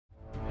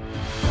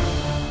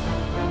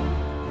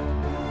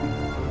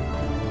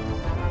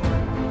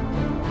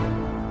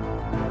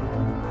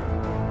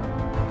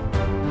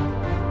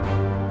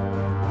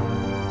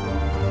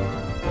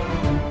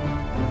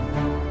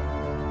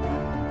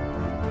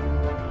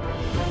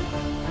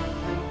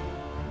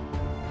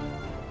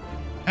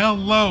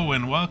Hello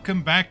and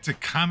welcome back to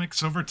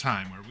Comics Over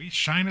Time, where we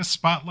shine a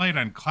spotlight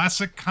on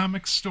classic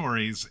comic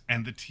stories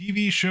and the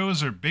TV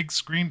shows or big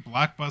screen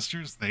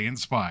blockbusters they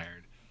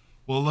inspired.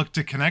 We'll look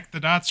to connect the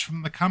dots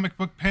from the comic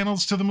book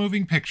panels to the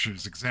moving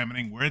pictures,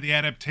 examining where the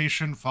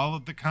adaptation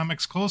followed the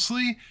comics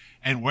closely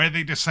and where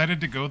they decided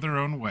to go their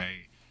own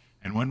way.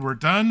 And when we're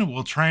done,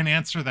 we'll try and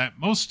answer that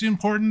most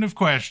important of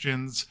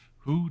questions: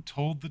 who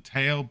told the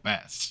tale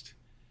best?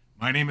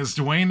 My name is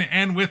Dwayne,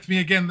 and with me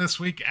again this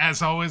week,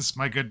 as always,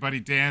 my good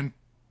buddy Dan.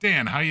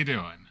 Dan, how you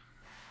doing?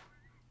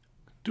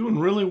 Doing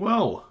really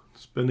well.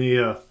 It's been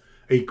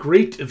a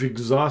great if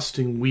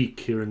exhausting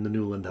week here in the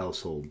Newland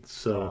household.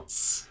 So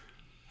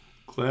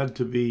glad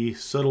to be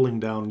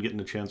settling down and getting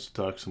a chance to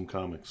talk some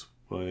comics.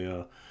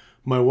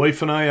 My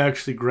wife and I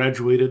actually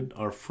graduated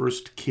our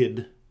first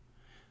kid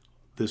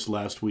this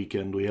last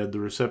weekend. We had the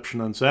reception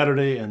on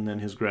Saturday, and then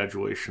his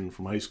graduation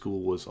from high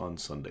school was on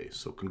Sunday.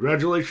 So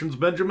congratulations,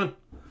 Benjamin.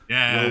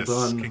 Yes,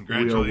 well done.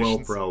 Congratulations. We are well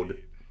proud.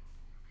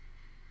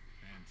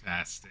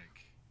 Fantastic.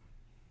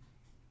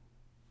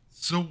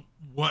 So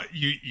what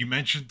you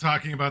mentioned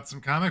talking about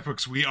some comic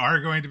books. We are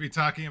going to be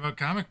talking about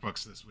comic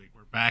books this week.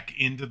 We're back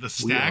into the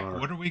stack.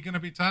 What are we going to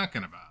be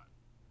talking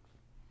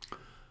about?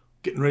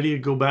 Getting ready to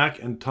go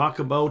back and talk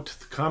about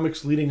the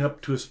comics leading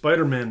up to a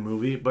Spider-Man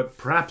movie, but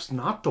perhaps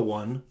not the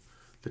one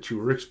that you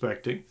were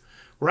expecting.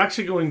 We're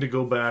actually going to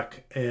go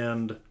back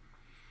and,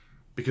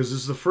 because this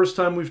is the first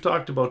time we've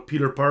talked about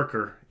Peter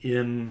Parker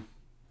in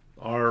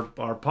our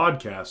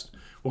podcast,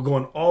 we're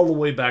going all the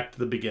way back to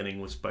the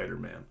beginning with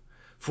Spider-Man.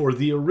 For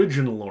the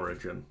original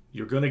origin,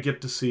 you're going to get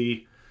to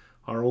see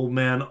our old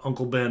man,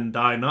 Uncle Ben,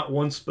 die not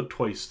once but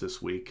twice this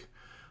week.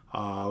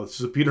 This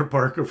is a Peter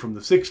Parker from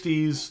the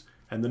 60s,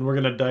 and then we're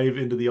going to dive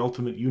into the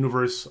Ultimate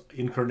Universe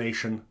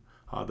incarnation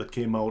that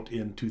came out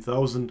in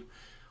 2000,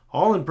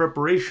 all in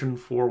preparation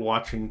for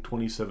watching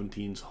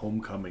 2017's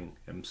Homecoming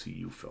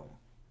MCU film.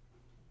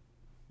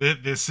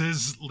 This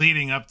is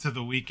leading up to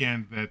the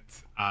weekend that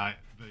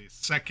the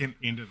second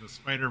Into the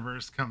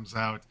Spider-Verse comes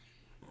out.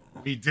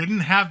 We didn't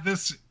have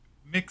this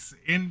mix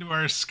into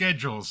our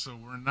schedule, so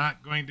we're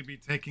not going to be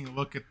taking a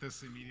look at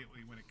this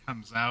immediately when it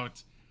comes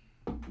out.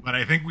 But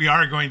I think we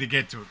are going to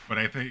get to it. But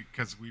I think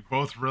because we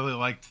both really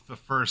liked the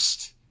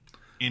first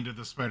Into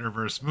the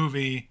Spider-Verse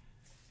movie,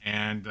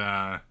 and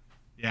the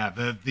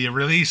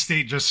release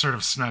date just sort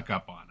of snuck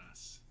up on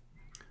us.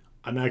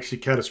 I'm actually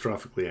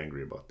catastrophically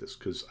angry about this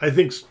because I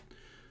think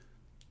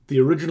the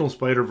original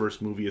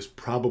Spider-Verse movie is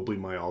probably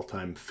my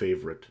all-time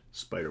favorite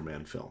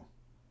Spider-Man film.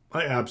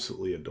 I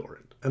absolutely adore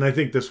it. And I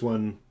think this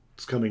one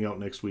is coming out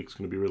next week. It's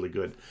going to be really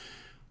good.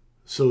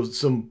 So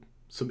some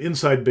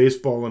inside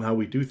baseball on how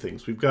we do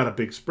things. We've got a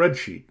big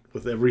spreadsheet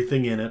with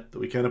everything in it that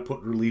we kind of put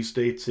release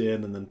dates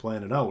in and then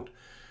plan it out.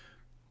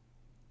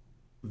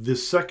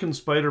 This second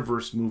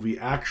Spider-Verse movie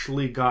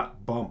actually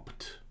got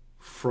bumped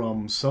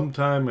from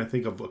sometime, I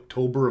think, of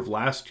October of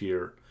last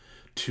year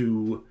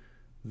to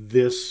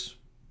this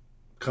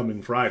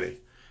coming Friday.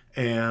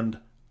 And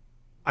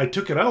I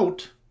took it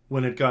out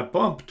when it got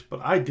bumped,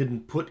 but I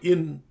didn't put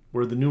in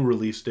where the new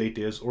release date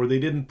is, or they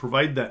didn't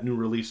provide that new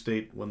release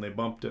date when they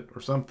bumped it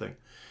or something.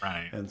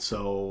 Right. And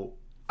so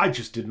I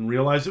just didn't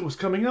realize it was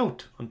coming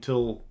out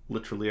until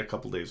literally a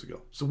couple days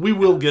ago. So we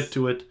will get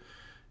to it.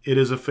 It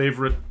is a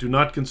favorite. Do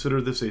not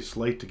consider this a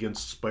slight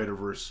against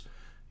Spider-Verse.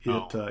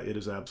 It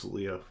is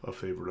absolutely a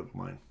favorite of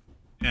mine.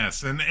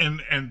 Yes, and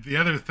the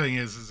other thing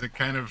is it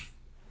kind of,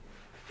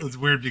 it's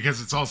weird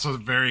because it's also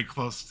very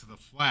close to the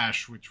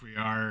Flash, which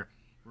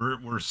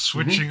we're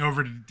switching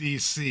over to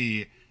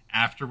DC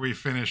after we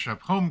finish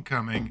up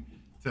Homecoming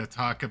to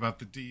talk about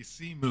the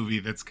DC movie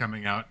that's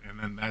coming out, and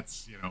then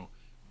that's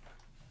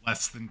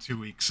less than 2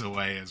 weeks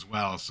away as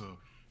well. So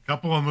a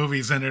couple of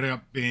movies ended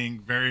up being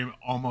very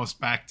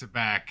almost back to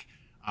back.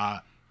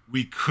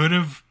 We could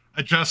have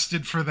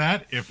adjusted for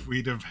that if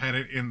we'd have had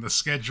it in the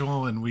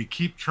schedule, and we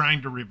keep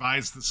trying to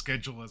revise the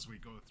schedule as we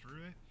go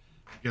through it,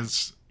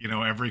 because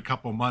every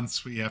couple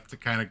months we have to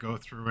kind of go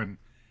through and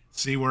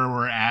see where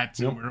we're at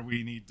and where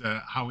we need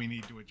to, how we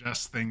need to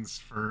adjust things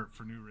for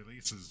new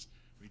releases.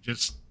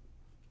 It's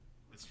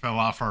fell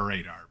off our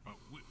radar, but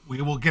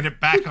we will get it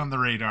back on the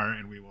radar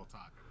and we will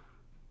talk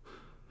about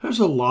it. There's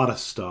a lot of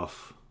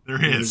stuff.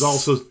 There is. There's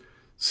also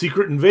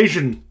Secret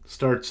Invasion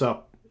starts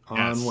up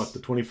on the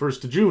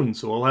 21st of June,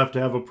 so we'll have to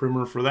have a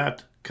primer for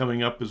that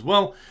coming up as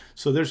well.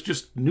 So there's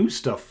just new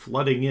stuff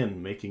flooding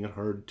in, making it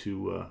hard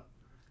to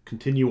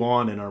continue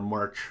on in our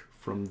march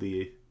from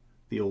the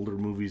older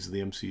movies of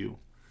the MCU.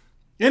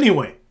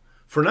 Anyway,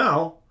 for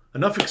now,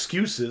 enough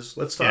excuses.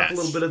 Let's talk a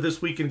little bit of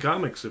this week in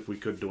comics, if we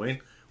could, Dwayne.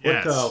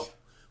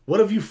 What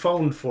have you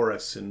found for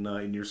us in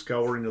your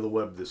scouring of the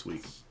web this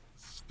week?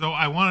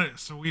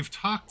 So we've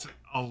talked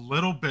a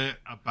little bit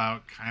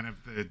about kind of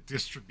the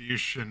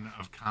distribution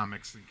of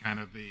comics and kind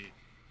of the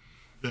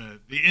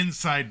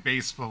inside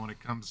baseball when it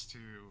comes to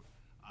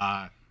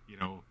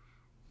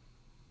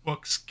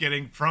books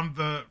getting from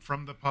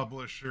the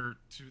publisher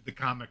to the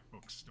comic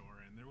book store.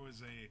 And there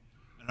was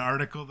an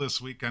article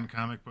this week on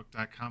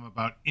comicbook.com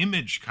about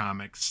Image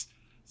Comics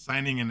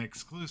signing an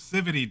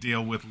exclusivity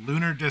deal with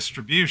Lunar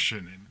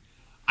Distribution. And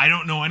I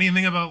don't know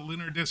anything about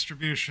Lunar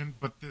Distribution,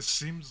 but this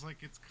seems like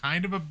it's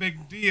kind of a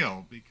big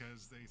deal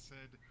because they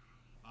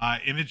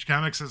said Image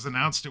Comics has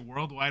announced a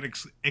worldwide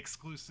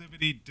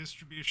exclusivity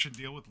distribution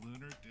deal with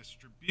Lunar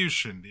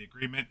Distribution. The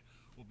agreement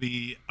will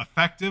be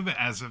effective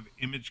as of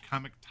Image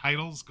Comic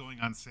titles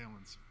going on sale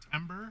in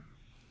September,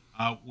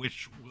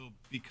 which will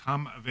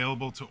become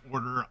available to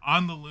order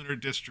on the Lunar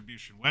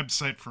Distribution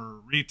website for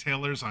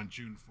retailers on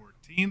June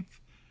 14th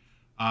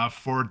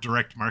for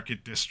direct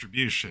market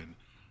distribution.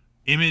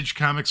 Image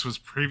Comics was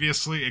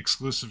previously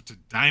exclusive to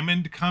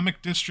Diamond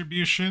Comic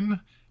Distribution,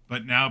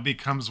 but now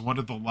becomes one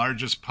of the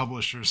largest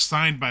publishers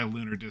signed by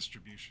Lunar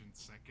Distribution,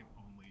 second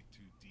only to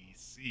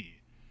DC.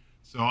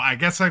 So I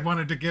guess I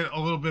wanted to get a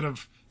little bit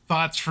of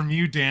thoughts from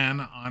you, Dan,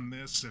 on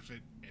this, if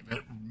it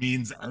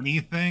means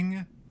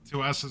anything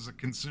to us as a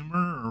consumer,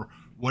 or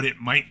what it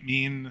might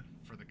mean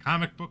for the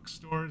comic book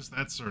stores,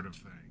 that sort of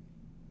thing.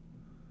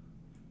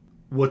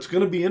 What's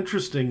going to be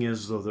interesting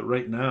is, though, that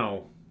right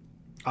now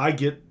I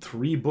get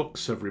 3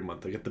 books every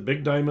month. I get the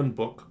Big Diamond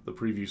book, the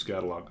previews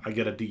catalog. I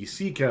get a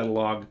DC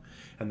catalog,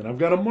 and then I've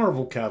got a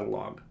Marvel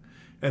catalog.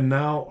 And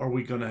now, are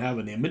we going to have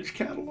an Image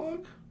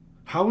catalog?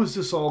 How is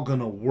this all going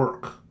to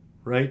work,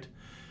 right?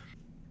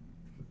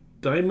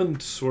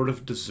 Diamond sort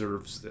of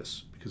deserves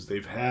this because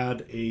they've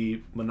had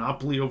a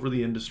monopoly over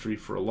the industry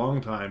for a long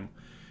time,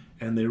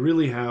 and they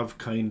really have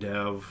kind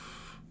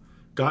of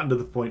gotten to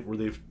the point where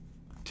they've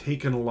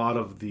taken a lot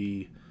of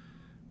the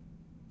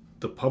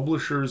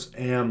publishers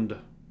and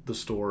the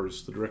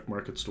stores, the direct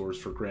market stores,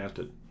 for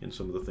granted in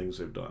some of the things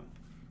they've done.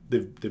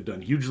 They've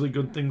done hugely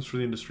good things for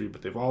the industry,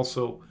 but they've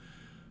also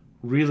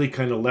really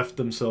kind of left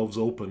themselves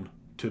open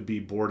to be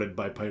boarded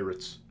by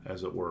pirates,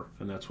 as it were,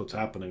 and that's what's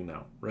happening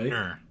now, right?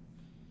 Sure.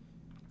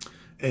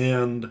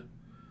 And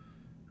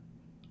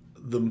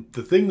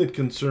the thing that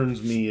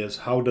concerns me is,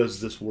 how does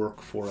this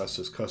work for us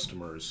as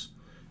customers,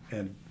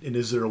 and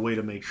is there a way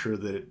to make sure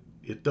that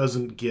it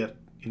doesn't get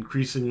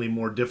increasingly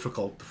more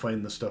difficult to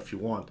find the stuff you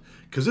want?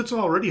 Because it's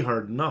already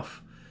hard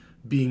enough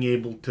being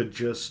able to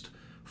just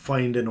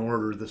find and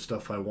order the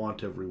stuff I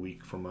want every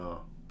week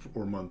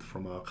or month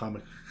from a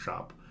comic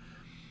shop.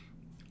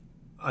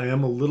 I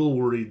am a little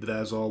worried that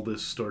as all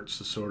this starts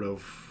to sort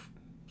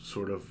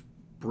of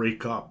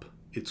break up,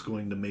 it's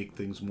going to make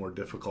things more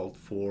difficult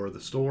for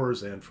the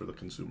stores and for the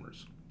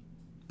consumers.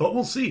 But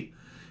we'll see.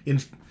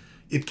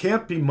 It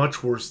can't be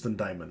much worse than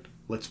Diamond.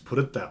 Let's put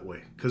it that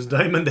way, because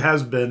Diamond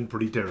has been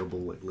pretty terrible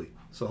lately.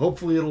 So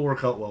hopefully it'll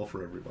work out well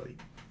for everybody.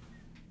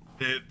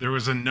 There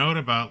was a note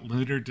about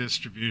Lunar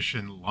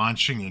Distribution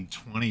launching in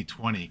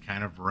 2020,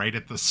 kind of right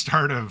at the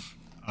start of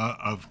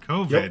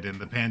COVID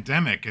and the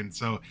pandemic. And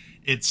so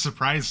it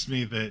surprised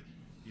me that,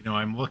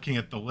 I'm looking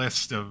at the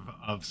list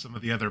of some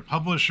of the other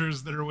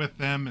publishers that are with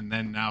them, and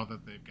then now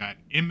that they've got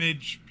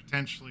Image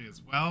potentially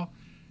as well,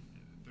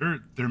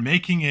 they're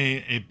making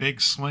a big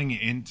swing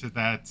into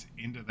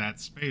that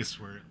space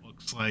where it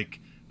looks like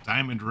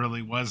Diamond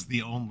really was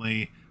the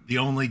only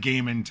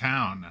game in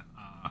town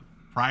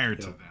prior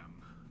to them.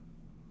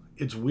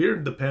 It's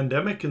weird. The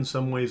pandemic in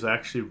some ways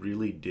actually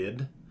really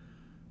did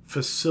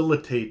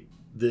facilitate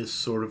this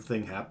sort of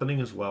thing happening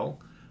as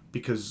well,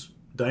 because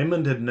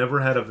Diamond had never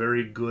had a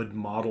very good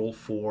model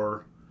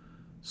for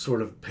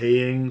sort of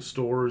paying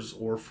stores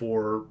or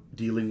for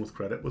dealing with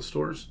credit with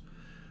stores,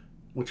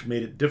 which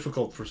made it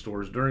difficult for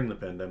stores during the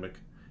pandemic.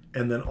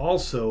 And then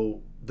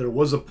also, there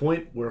was a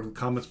point where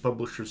comics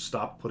publishers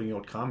stopped putting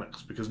out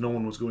comics because no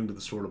one was going to the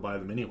store to buy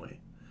them anyway.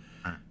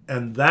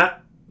 And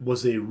that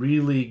was a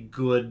really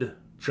good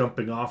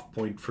jumping off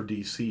point for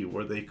DC,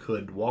 where they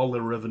could, while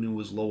their revenue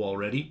was low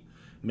already,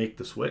 make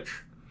the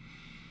switch.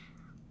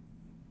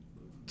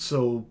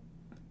 So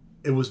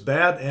it was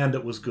bad and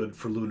it was good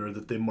for Lunar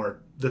that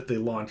they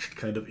launched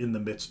kind of in the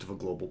midst of a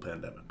global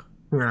pandemic.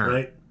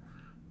 Right?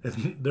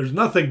 There's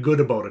nothing good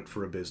about it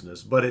for a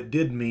business, but it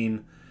did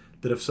mean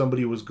that if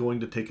somebody was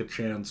going to take a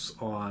chance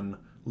on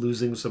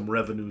losing some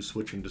revenue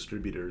switching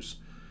distributors,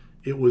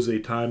 it was a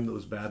time that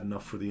was bad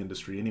enough for the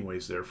industry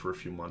anyways there for a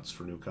few months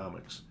for new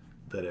comics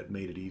that it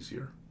made it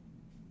easier.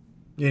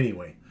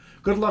 Anyway,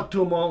 good luck to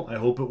them all. I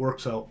hope it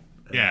works out.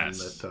 And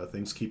that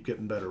things keep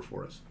getting better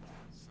for us.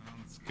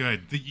 Sounds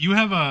good. You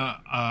have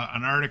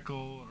an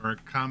article or a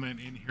comment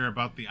in here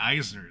about the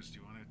Eisners. Do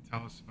you want to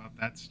tell us about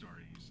that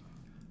story you saw?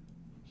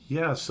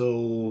 Yeah,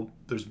 so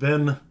there's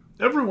been,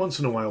 every once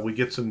in a while, we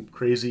get some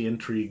crazy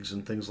intrigues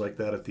and things like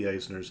that at the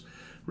Eisners.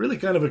 Really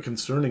kind of a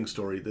concerning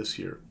story this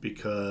year,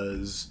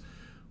 because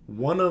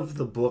one of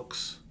the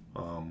books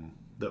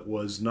that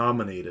was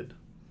nominated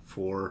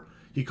for,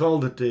 he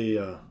called it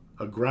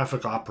a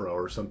graphic opera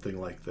or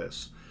something like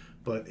this,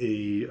 but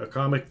a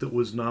comic that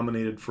was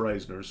nominated for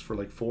Eisners, for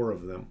like 4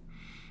 of them.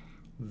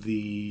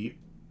 The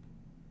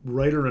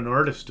writer and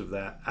artist of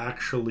that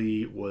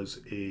actually was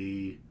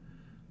a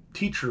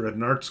teacher at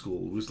an art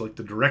school. He was like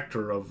the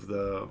director of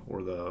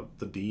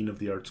the dean of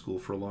the art school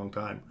for a long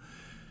time.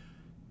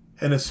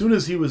 And as soon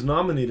as he was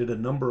nominated, a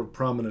number of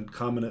prominent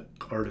comic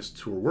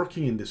artists who were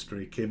working in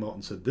industry came out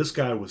and said, this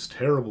guy was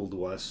terrible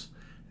to us,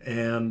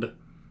 And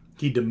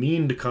he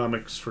demeaned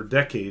comics for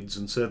decades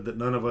and said that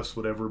none of us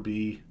would ever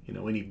be,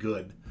 any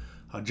good.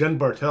 Jen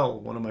Bartel,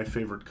 one of my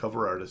favorite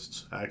cover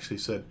artists, actually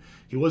said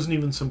he wasn't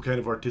even some kind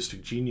of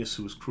artistic genius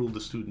who was cruel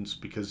to students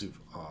because of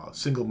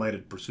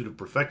single-minded pursuit of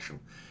perfection.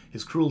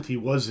 His cruelty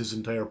was his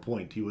entire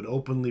point. He would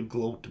openly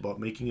gloat about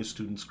making his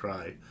students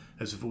cry,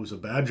 as if it was a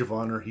badge of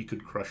honor he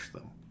could crush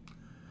them.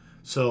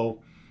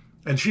 So,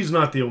 and she's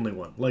not the only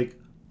one. Like,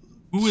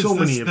 so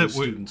many of his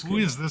students. Who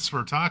is this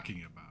we're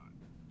talking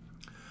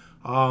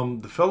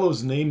about? The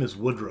fellow's name is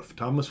Woodruff,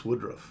 Thomas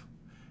Woodruff.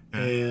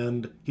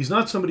 And he's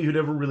not somebody who'd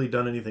ever really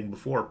done anything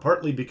before,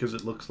 partly because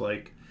it looks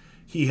like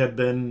he had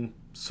been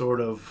sort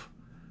of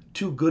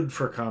too good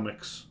for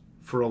comics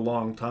for a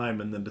long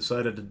time and then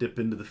decided to dip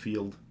into the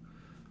field,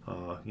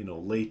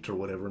 late or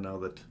whatever, now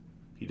that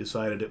he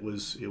decided it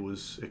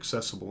was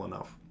accessible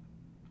enough.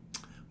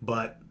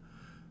 But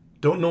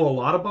don't know a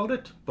lot about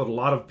it, but a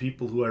lot of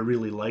people who I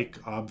really like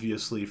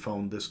obviously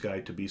found this guy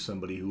to be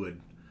somebody who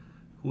had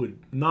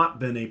not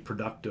been a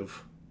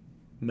productive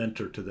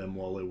mentor to them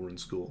while they were in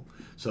school.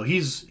 So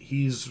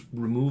he's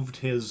removed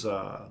his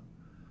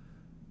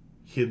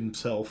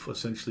himself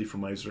essentially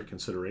from Eisner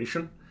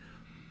consideration,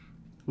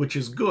 which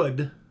is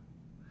good,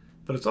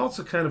 but it's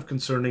also kind of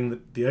concerning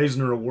that the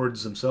Eisner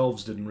Awards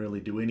themselves didn't really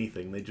do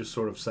anything. They just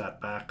sort of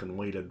sat back and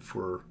waited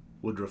for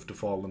Woodruff to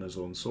fall on his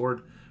own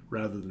sword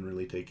rather than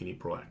really take any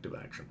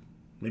proactive action.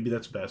 Maybe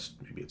that's best,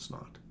 maybe it's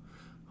not.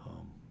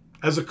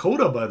 As a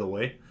coda, by the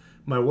way,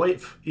 my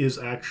wife is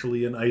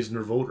actually an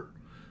Eisner voter.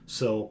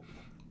 So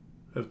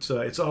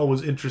it's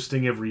always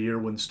interesting every year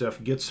when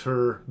Steph gets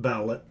her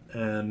ballot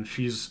and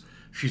she's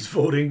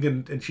voting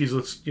and she's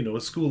a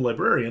school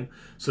librarian,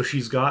 so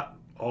she's got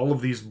all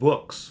of these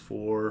books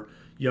for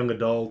young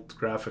adult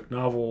graphic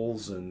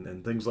novels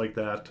and things like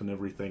that and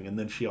everything, and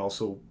then she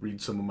also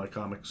reads some of my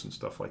comics and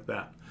stuff like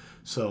that.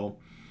 So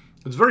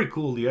it's very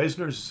cool. The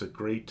Eisners is a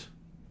great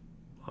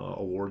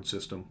award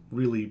system.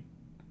 Really,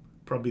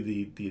 probably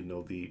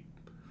the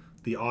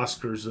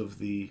Oscars of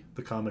the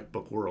comic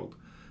book world.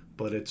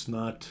 But it's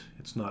not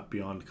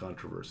beyond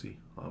controversy,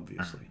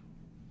 obviously.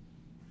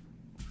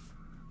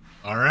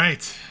 All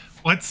right.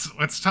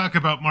 Let's talk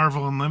about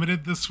Marvel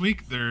Unlimited this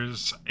week.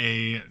 There's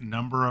a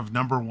number of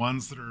number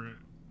ones that are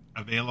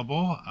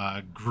available.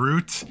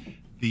 Groot,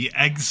 the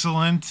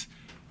excellent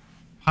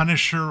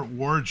Punisher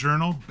War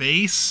Journal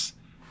base,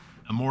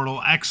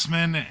 Immortal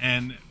X-Men,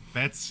 and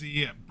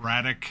Betsy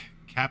Braddock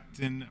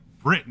Captain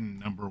Britain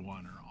number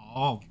one are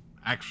all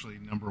actually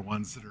number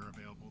ones that are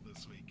available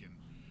this week. And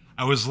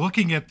I was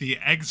looking at the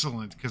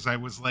excellent because I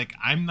was like,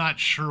 I'm not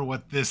sure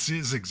what this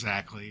is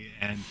exactly,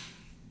 and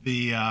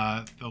the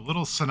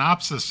little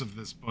synopsis of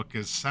this book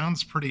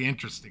sounds pretty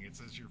interesting. It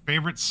says your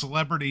favorite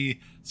celebrity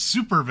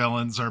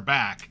supervillains are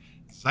back.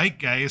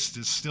 Zeitgeist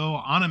is still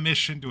on a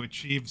mission to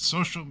achieve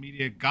social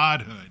media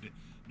godhood,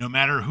 no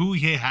matter who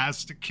he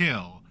has to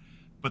kill.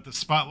 But the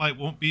spotlight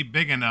won't be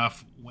big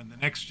enough when the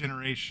next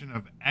generation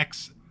of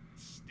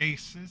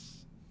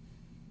X-Stasis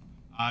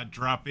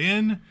drop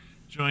in.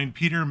 Join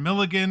Peter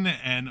Milligan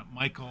and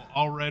Michael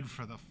Allred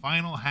for the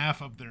final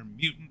half of their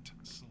mutant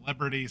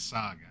celebrity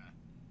saga.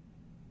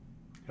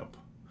 Yep.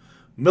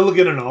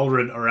 Milligan and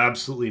Allred are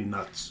absolutely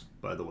nuts,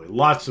 by the way.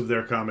 Lots of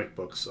their comic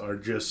books are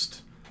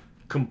just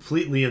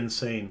completely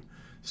insane.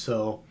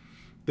 So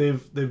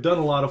they've done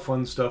a lot of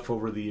fun stuff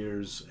over the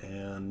years,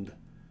 and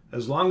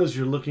as long as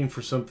you're looking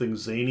for something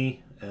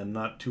zany and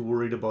not too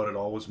worried about it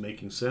always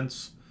making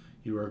sense,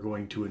 you are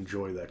going to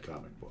enjoy that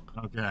comic book.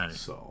 Okay.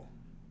 So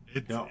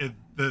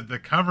the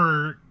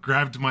cover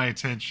grabbed my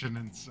attention,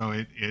 and so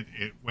it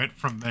went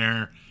from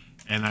there,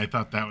 and I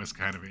thought that was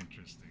kind of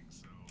interesting.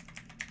 So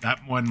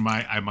that one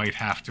I might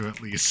have to at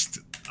least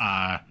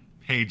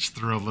page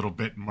through a little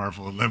bit in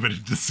Marvel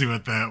Unlimited to see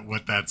what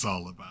that's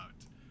all about.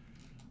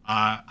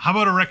 How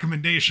about a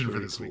recommendation for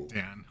this week,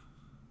 Dan?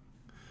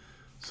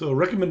 So a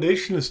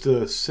recommendation is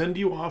to send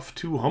you off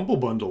to Humble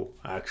Bundle,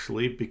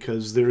 actually,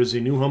 because there is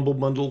a new Humble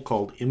Bundle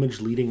called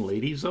Image Leading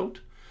Ladies out.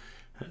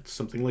 It's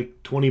something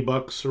like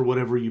 $20 or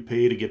whatever you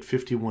pay to get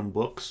 51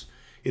 books.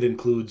 It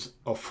includes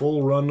a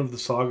full run of the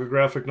Saga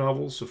graphic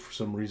novels, if for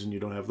some reason you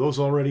don't have those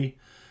already.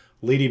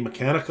 Lady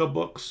Mechanica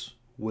books,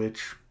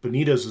 which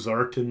Benitez's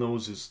art in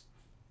those is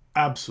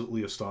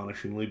absolutely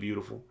astonishingly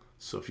beautiful.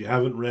 So if you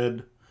haven't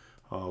read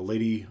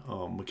Lady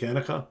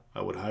Mechanica,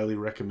 I would highly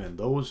recommend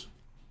those.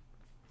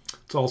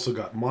 It's also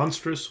got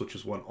Monstrous, which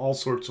has won all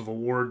sorts of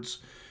awards.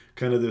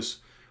 Kind of this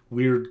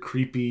weird,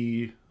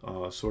 creepy,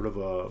 sort of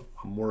a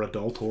more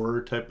adult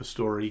horror type of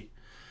story.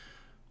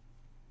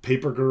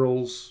 Paper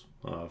Girls,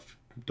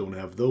 don't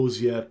have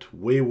those yet.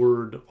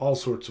 Wayward, all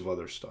sorts of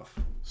other stuff.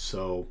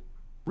 So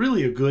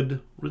really a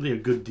good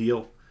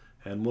deal,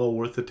 and well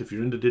worth it if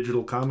you're into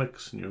digital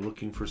comics and you're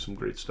looking for some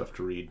great stuff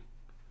to read.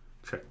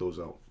 Check those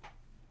out.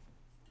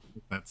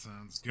 That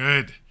sounds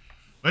good.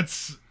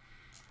 Let's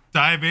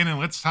dive in and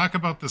let's talk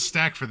about the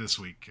stack for this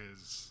week,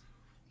 because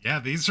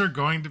these are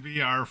going to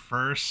be our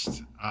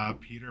first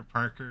Peter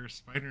Parker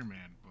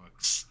Spider-Man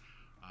books.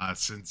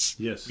 since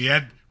Yes. we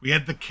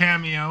had the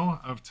cameo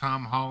of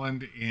Tom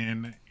Holland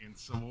in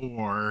Civil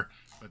War,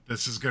 but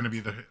this is going to be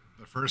the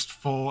first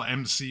full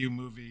MCU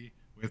movie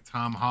with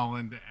Tom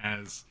Holland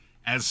as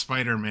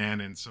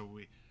Spider-Man, and so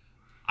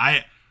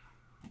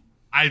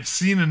I've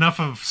seen enough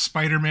of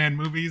Spider-Man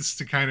movies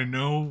to kind of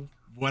know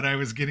what I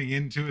was getting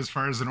into as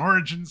far as an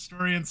origin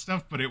story and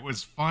stuff, but it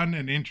was fun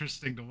and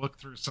interesting to look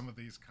through some of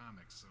these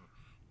comics. So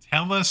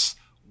tell us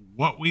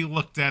what we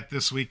looked at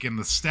this week in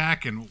the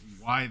stack and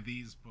why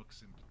these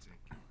books in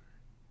particular.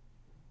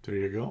 There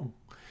you go.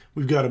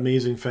 We've got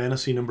Amazing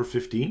Fantasy number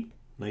 15,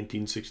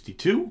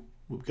 1962.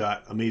 We've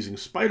got Amazing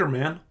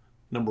Spider-Man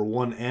number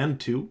 1 and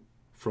 2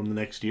 from the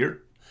next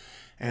year.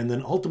 And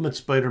then Ultimate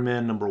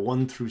Spider-Man number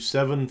 1 through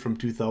 7 from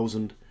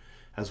 2000,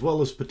 as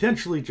well as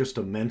potentially just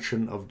a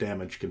mention of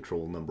Damage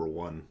Control number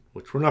 1,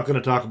 which we're not going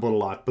to talk about a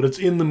lot, but it's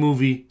in the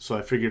movie, so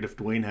I figured if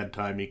Dwayne had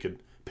time, he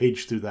could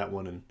page through that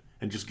one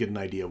and just get an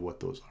idea of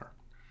what those are.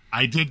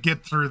 I did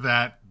get through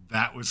that.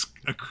 That was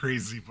a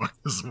crazy book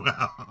as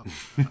well.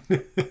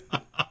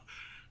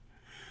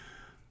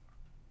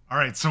 All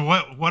right, so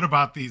what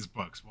about these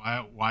books?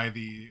 Why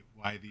these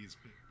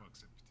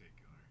books in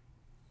particular?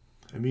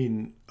 I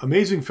mean,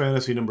 Amazing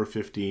Fantasy number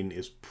 15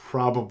 is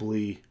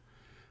probably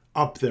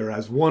up there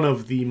as one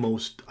of the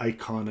most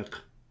iconic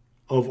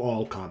of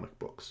all comic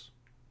books,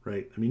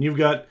 right? I mean, you've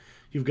got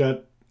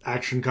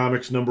Action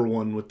Comics number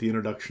 1 with the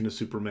introduction to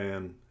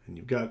Superman, and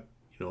you've got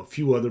a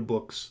few other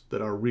books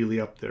that are really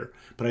up there.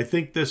 But I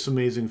think this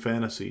Amazing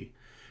Fantasy,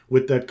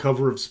 with that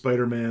cover of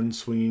Spider-Man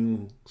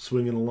swinging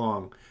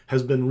along,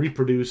 has been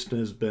reproduced and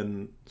has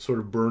been sort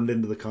of burned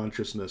into the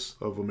consciousness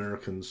of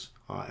Americans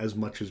as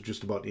much as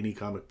just about any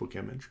comic book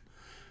image.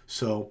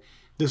 So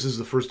this is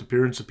the first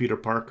appearance of Peter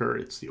Parker.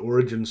 It's the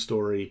origin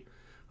story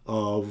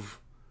of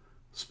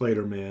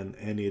Spider-Man,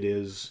 and it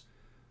is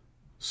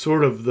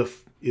sort of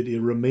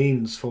it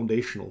remains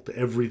foundational to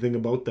everything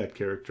about that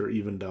character,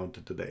 even down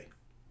to today.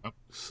 Yep.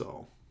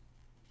 So,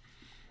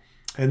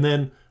 and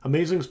then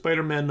Amazing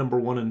Spider-Man number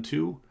 1 and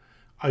 2,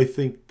 I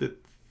think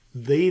that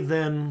they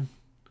then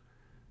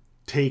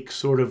take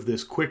sort of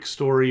this quick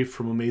story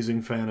from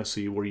Amazing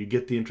Fantasy where you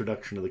get the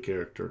introduction of the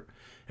character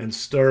and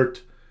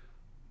start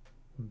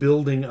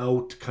building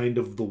out kind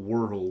of the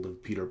world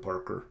of Peter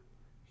Parker.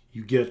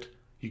 You get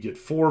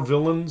 4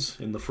 villains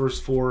in the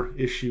first 4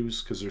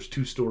 issues because there's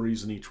 2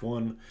 stories in each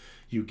one.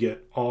 You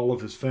get all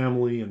of his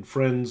family and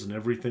friends and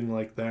everything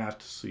like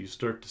that. So you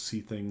start to see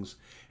things,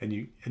 and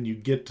you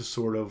get to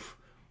sort of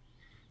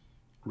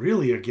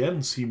really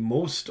again see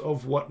most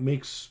of what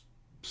makes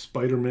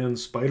Spider-Man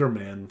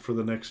Spider-Man for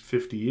the next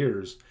 50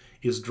 years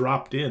is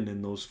dropped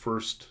in those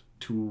first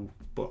 2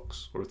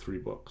 books or 3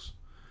 books.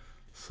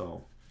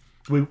 So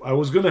I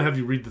was going to have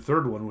you read the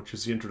third one, which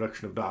is the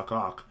introduction of Doc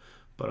Ock,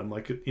 but I'm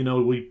like,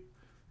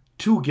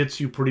 2 gets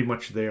you pretty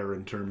much there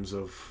in terms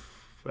of,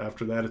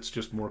 after that it's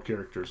just more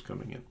characters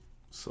coming in.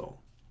 So,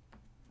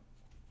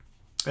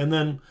 and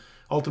then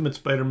Ultimate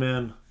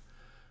Spider-Man,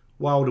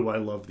 wow, do I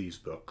love these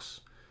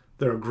books.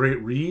 They're a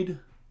great read.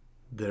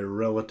 They're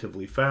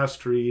relatively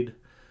fast read.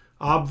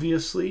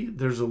 Obviously,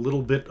 there's a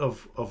little bit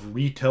of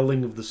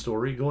retelling of the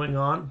story going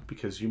on,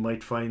 because you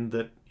might find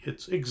that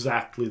it's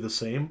exactly the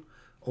same,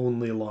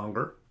 only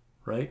longer,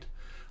 right?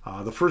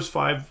 The first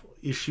 5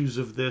 issues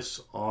of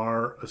this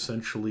are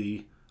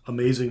essentially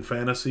Amazing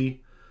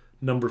Fantasy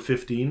number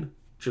 15,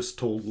 just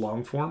told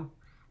long form.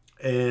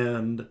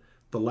 And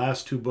the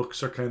last 2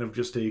 books are kind of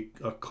just a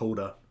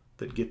coda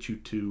that gets you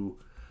to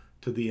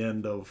the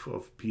end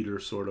of Peter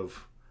sort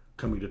of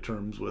coming to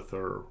terms with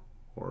or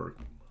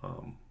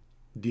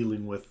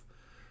dealing with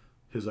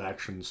his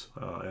actions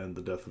and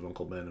the death of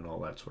Uncle Ben and all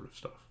that sort of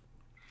stuff.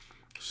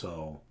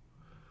 So,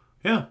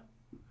 yeah.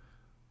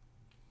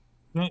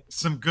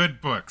 Some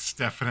good books,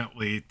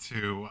 definitely,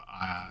 to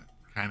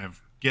kind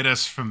of get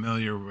us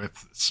familiar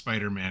with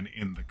Spider-Man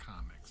in the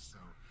comics. So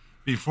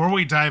before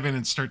we dive in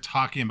and start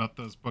talking about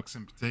those books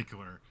in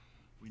particular,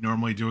 we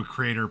normally do a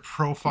creator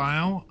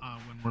profile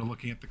when we're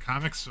looking at the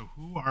comics. So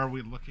who are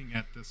we looking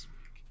at this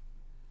week?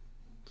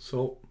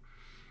 So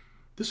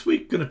this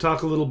week, going to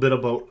talk a little bit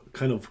about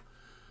kind of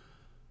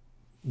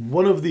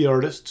one of the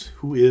artists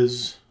who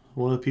is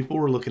one of the people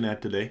we're looking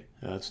at today.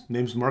 His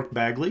name's Mark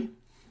Bagley.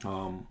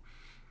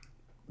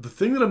 The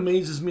thing that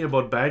amazes me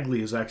about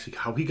Bagley is actually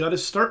how he got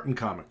his start in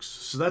comics.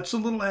 So that's a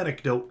little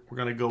anecdote we're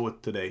going to go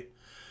with today.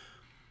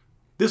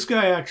 This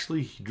guy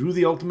actually drew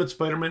the Ultimate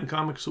Spider-Man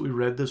comics that we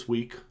read this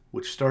week,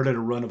 which started a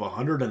run of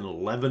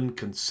 111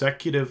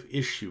 consecutive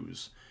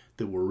issues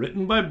that were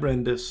written by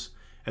Bendis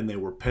and they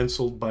were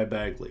penciled by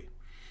Bagley.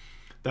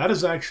 That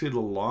is actually the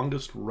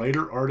longest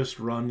writer-artist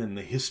run in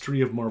the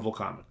history of Marvel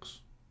Comics,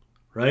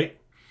 right?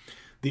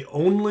 The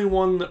only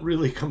one that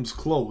really comes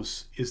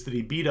close is that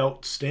he beat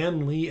out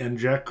Stan Lee and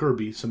Jack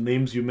Kirby, some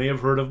names you may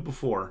have heard of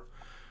before,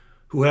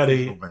 who had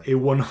a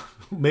one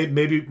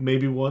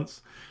maybe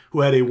once,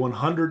 who had a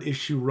 100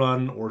 issue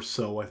run or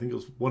so. I think it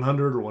was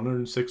 100 or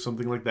 106,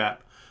 something like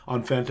that,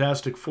 on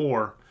Fantastic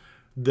Four,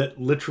 that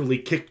literally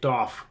kicked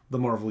off the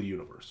Marvel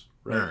Universe,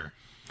 right? Sure.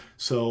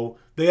 So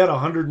they had a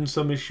 100 and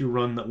some issue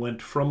run that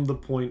went from the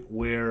point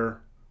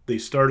where they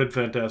started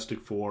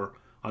Fantastic Four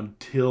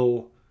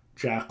until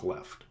Jack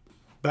left.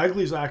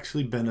 Bagley's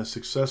actually been a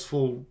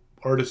successful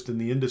artist in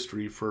the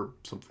industry for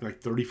something like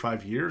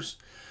 35 years,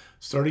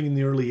 starting in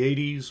the early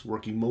 80s,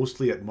 working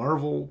mostly at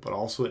Marvel, but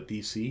also at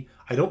DC.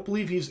 I don't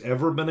believe he's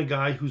ever been a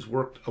guy who's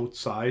worked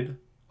outside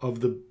of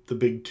the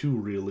big two,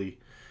 really.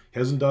 He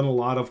hasn't done a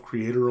lot of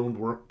creator-owned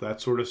work,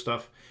 that sort of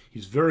stuff.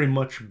 He's very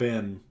much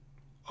been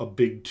a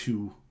big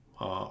two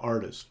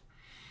artist.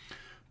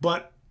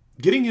 But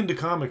getting into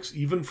comics,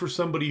 even for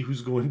somebody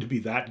who's going to be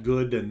that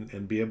good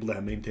and be able to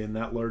maintain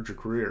that larger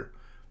career,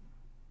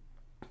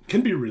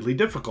 can be really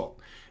difficult.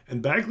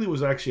 And Bagley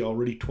was actually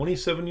already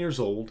 27 years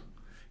old.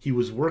 He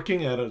was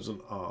working as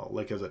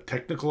a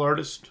technical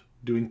artist,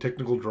 doing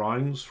technical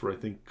drawings for I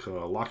think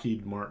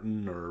Lockheed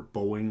Martin or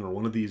Boeing or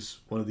one of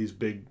these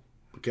big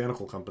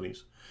mechanical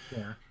companies.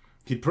 Yeah.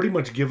 He'd pretty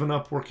much given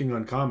up working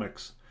on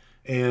comics,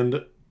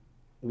 and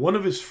one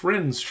of his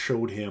friends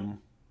showed him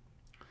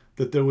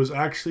that there was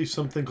actually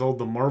something called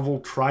the Marvel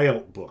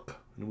Tryout Book.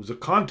 And it was a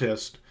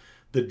contest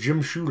that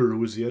Jim Shooter, who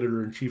was the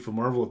editor-in-chief of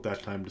Marvel at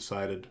that time,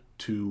 decided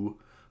to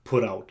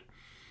put out.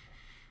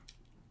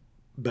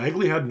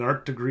 Bagley had an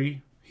art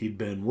degree. He'd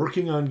been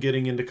working on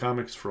getting into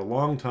comics for a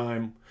long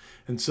time.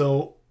 And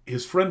so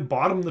his friend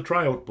bought him the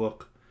tryout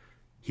book.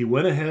 He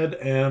went ahead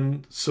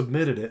and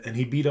submitted it, and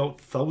he beat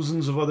out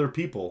thousands of other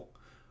people,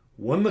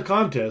 won the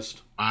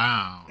contest.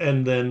 Wow.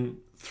 And then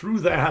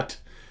through that,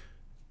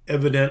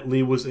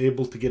 evidently was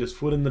able to get his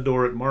foot in the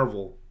door at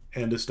Marvel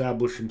and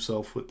establish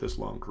himself with this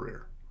long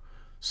career.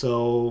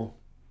 So,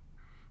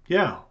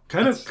 yeah,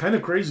 kind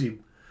of crazy.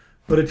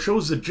 But it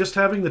shows that just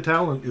having the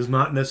talent is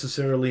not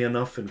necessarily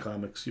enough in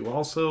comics. You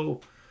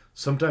also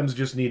sometimes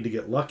just need to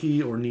get lucky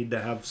or need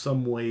to have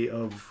some way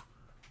of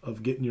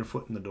getting your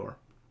foot in the door.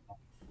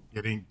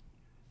 Getting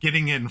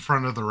it in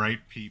front of the right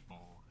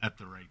people at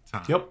the right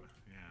time. Yep.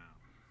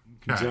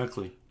 Yeah. Okay.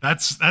 Exactly.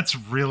 That's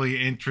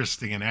really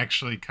interesting, and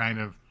actually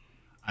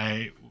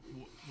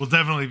we'll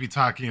definitely be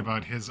talking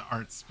about his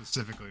art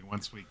specifically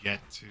once we get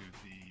to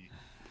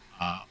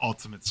the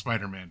Ultimate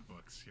Spider-Man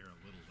books here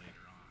a little later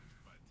on.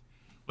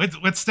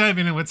 But let's dive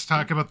in and let's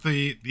talk about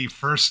the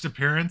first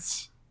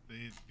appearance,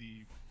 the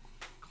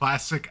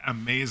classic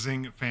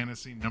Amazing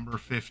Fantasy number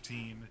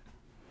 15,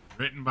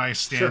 written by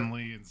Stan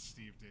Lee and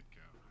Steve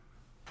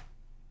Ditko.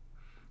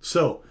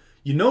 So,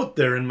 you note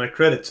there in my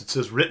credits, it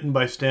says written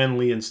by Stan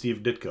Lee and Steve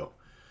Ditko.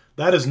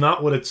 That is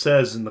not what it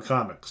says in the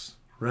comics,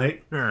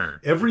 right?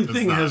 Sure.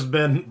 Everything has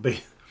been,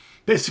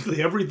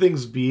 basically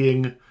everything's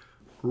being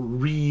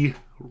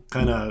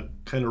kind of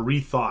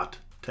rethought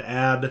to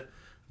add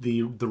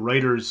the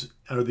writers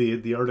or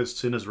the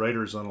artists in as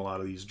writers on a lot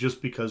of these,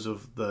 just because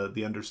of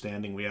the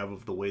understanding we have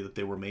of the way that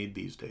they were made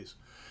these days.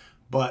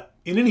 But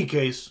in any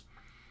case,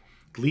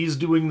 Lee's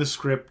doing the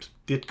script.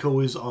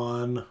 Ditko is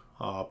on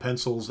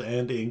pencils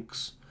and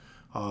inks.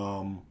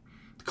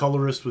 The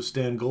colorist was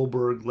Stan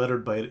Goldberg,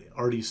 lettered by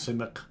Artie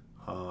Simek,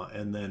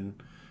 and then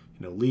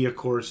Lee, of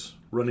course,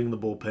 running the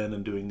bullpen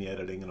and doing the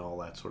editing and all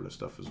that sort of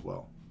stuff as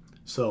well.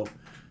 So,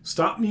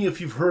 stop me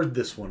if you've heard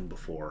this one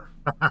before.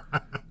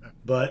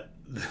 But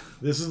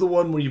this is the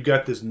one where you've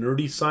got this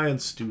nerdy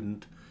science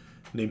student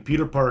named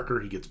Peter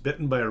Parker. He gets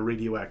bitten by a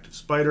radioactive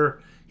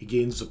spider. He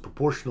gains the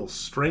proportional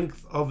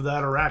strength of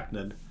that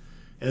arachnid,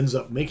 ends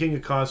up making a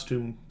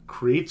costume,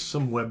 creates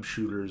some web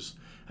shooters,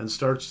 and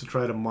starts to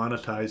try to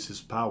monetize his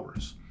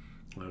powers.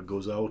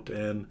 Goes out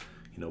and,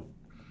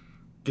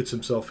 gets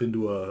himself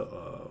into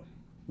a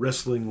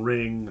wrestling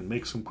ring and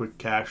makes some quick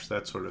cash,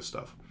 that sort of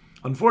stuff.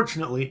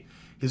 Unfortunately,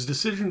 his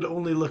decision to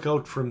only look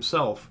out for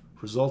himself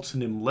results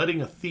in him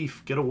letting a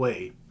thief get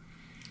away.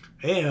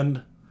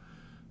 And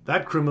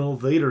that criminal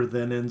later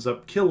then ends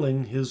up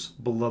killing his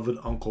beloved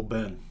Uncle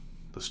Ben.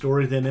 The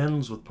story then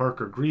ends with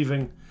Parker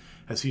grieving,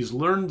 as he's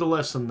learned the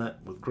lesson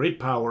that with great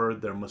power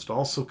there must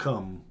also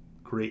come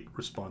great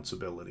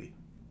responsibility.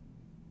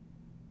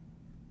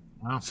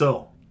 Wow.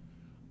 So,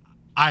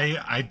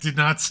 I did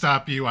not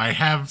stop you. I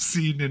have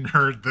seen and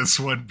heard this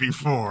one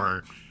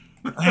before.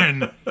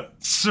 And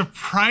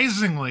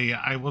surprisingly,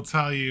 I will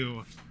tell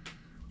you,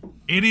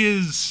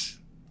 it's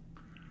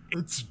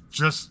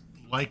just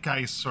like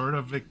I sort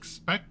of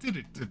expected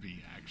it to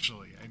be,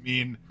 actually. I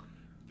mean,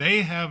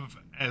 they have,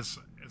 as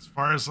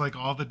far as like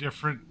all the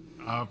different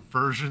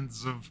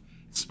versions of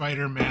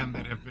Spider-Man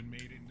that have been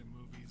made into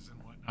movies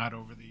and whatnot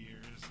over the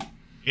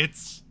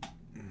years,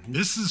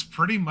 this is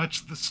pretty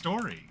much the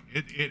story.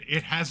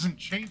 It hasn't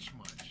changed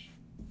much.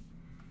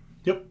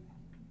 Yep.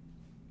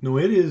 No,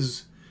 it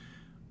is,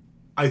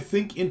 I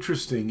think,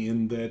 interesting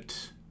in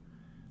that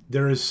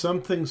there is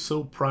something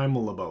so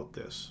primal about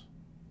this.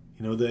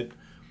 That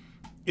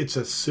it's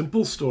a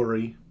simple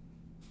story,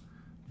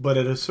 but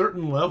at a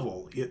certain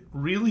level, it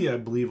really, I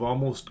believe,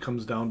 almost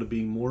comes down to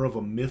being more of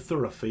a myth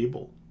or a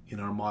fable in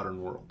our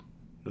modern world.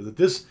 That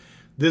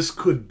this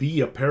could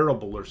be a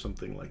parable or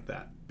something like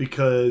that,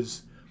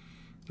 because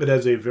it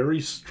has a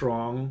very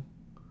strong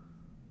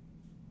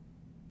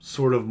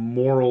sort of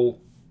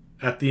moral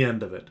at the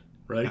end of it,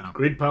 right? Yeah.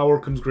 Great power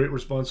comes great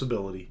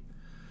responsibility.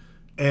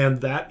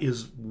 And that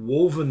is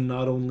woven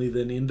not only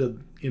then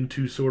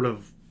into sort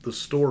of the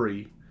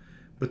story,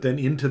 but then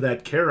into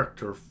that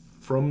character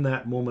from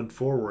that moment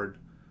forward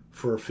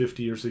for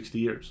 50 or 60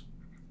 years,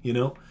 you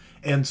know?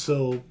 And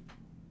so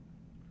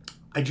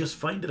I just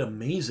find it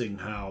amazing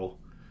how,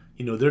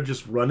 they're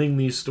just running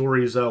these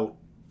stories out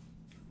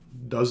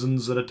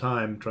dozens at a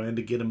time, trying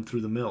to get them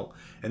through the mill.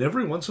 And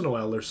every once in a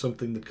while, there's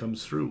something that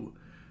comes through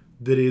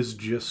that is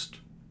just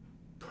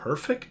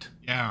perfect.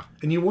 Yeah.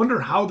 And you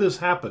wonder how this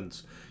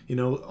happens.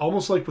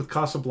 Almost like with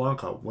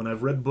Casablanca, when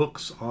I've read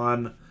books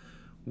on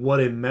what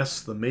a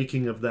mess the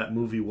making of that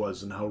movie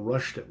was and how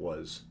rushed it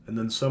was. And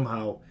then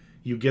somehow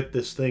you get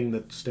this thing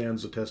that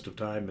stands the test of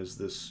time as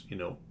this,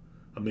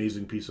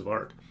 amazing piece of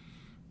art.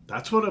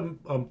 That's what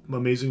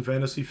Amazing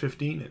Fantasy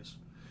 15 is.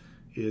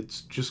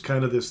 It's just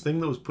kind of this thing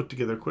that was put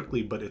together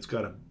quickly, but it's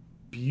got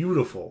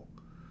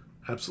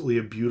absolutely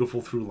a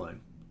beautiful through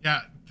line.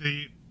 Yeah,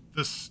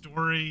 the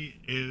story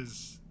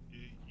is,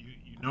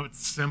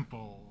 it's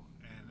simple,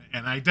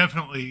 and I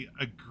definitely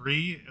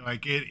agree.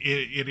 Like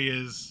it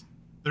is.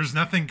 There's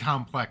nothing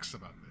complex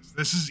about this.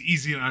 This is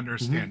easy to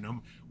understand. Mm-hmm.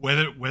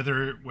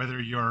 Whether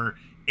you're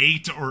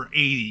 8 or 80,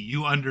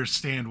 you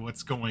understand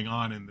what's going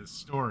on in this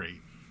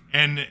story.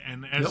 And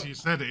as you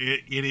said,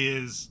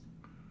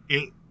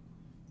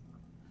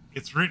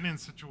 it's written in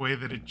such a way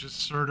that it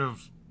just sort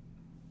of,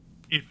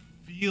 it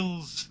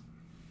feels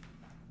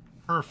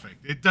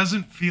perfect. It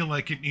doesn't feel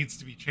like it needs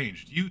to be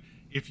changed.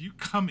 If you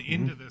come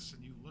into this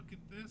and you look at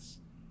this,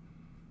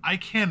 I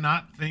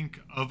cannot think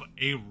of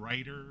a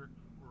writer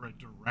or a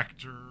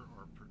director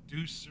or a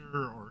producer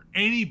or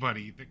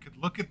anybody that could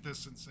look at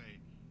this and say,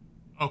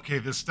 okay,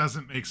 this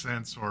doesn't make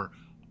sense, or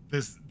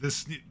this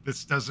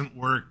doesn't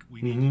work.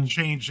 We need to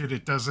change it.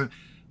 It doesn't.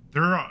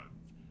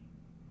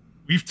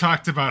 We've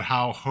talked about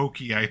how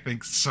hokey I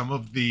think some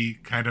of the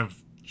kind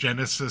of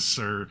genesis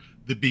or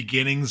the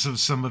beginnings of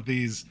some of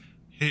these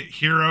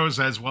heroes,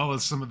 as well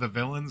as some of the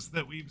villains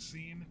that we've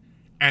seen.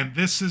 And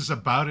this is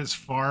about as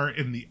far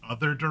in the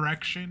other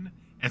direction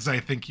as I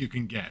think you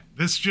can get.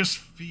 This just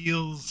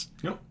feels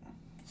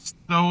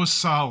so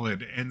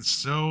solid and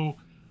so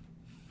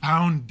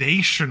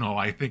foundational.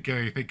 I think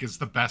is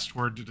the best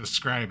word to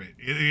describe it.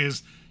 It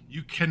is.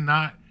 You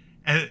cannot.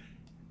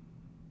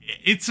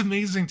 It's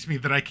amazing to me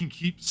that I can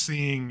keep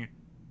seeing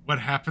what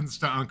happens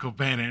to Uncle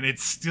Ben, and it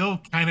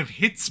still kind of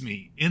hits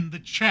me in the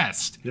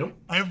chest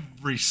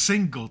every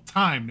single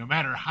time, no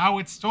matter how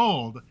it's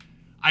told.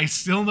 I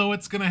still know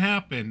it's going to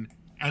happen,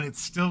 and it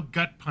still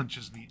gut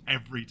punches me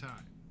every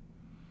time.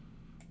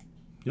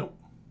 Yep.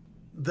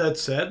 That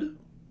said,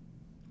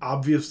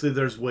 obviously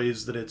there's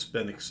ways that it's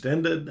been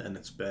extended and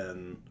it's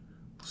been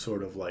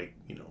sort of like,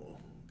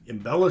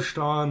 embellished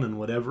on and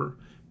whatever.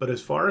 But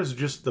as far as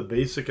just the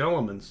basic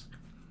elements,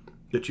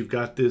 that you've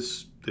got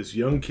this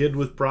young kid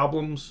with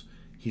problems,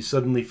 he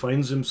suddenly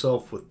finds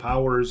himself with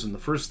powers, and the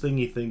first thing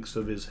he thinks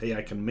of is, hey,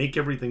 I can make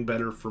everything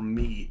better for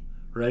me,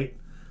 right?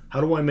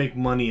 How do I make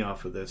money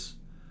off of this?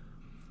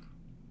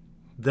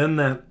 Then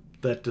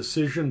that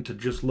decision to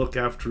just look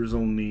after his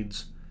own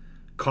needs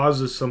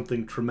causes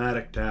something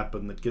traumatic to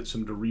happen that gets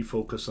him to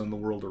refocus on the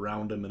world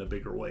around him in a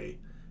bigger way,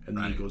 and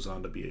then he goes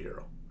on to be a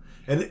hero.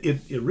 And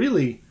it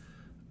really,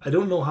 I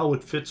don't know how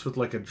it fits with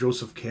like a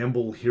Joseph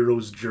Campbell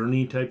hero's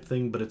journey type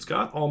thing, but it's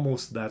got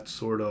almost that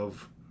sort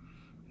of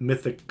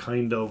mythic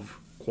kind of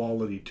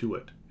quality to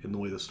it in the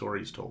way the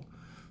story is told.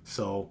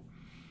 So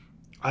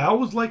I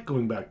always like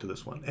going back to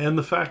this one, and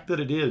the fact that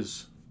it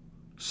is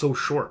so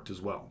short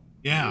as well.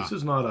 Yeah, this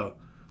is not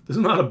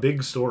a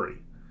big story.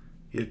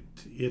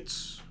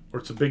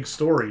 It's a big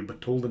story,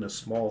 but told in a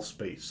small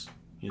space.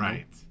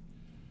 Right.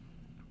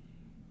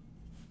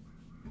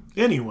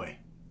 Anyway,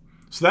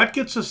 so that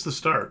gets us the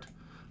start.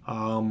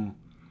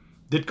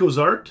 Ditko's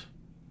art.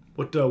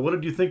 What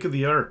did you think of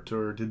the art,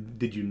 or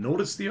did you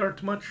notice the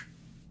art much?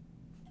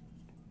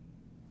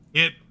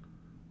 It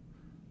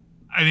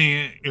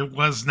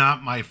was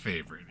not my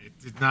favorite. It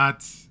did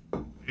not.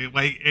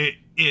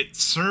 It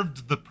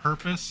served the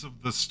purpose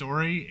of the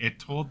story.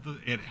 It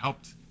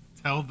helped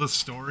tell the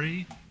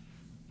story,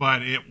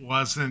 but it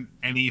wasn't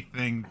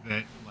anything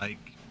that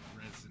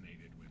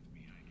resonated with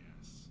me, I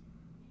guess.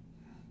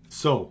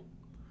 So,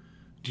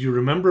 do you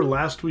remember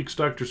last week's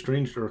Doctor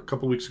Strange, or a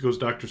couple weeks ago's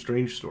Doctor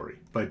Strange story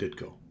by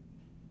Ditko?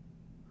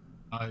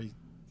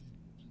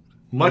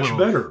 Much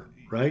better,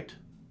 right?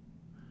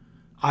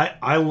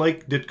 I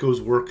like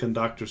Ditko's work in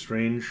Doctor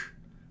Strange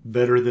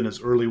better than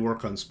his early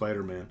work on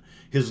Spider-Man.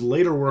 His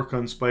later work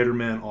on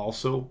Spider-Man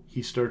also,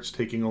 he starts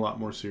taking a lot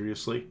more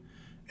seriously.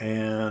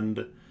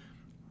 And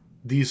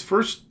these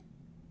first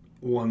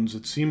ones,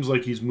 it seems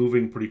like he's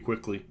moving pretty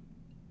quickly.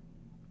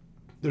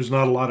 There's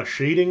not a lot of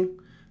shading.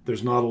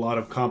 There's not a lot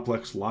of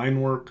complex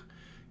line work.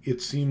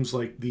 It seems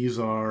like these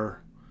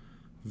are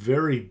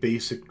very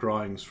basic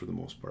drawings for the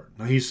most part.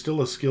 Now, he's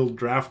still a skilled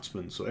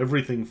draftsman, so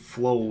everything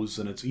flows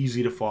and it's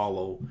easy to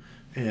follow.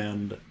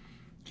 And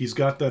he's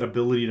got that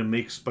ability to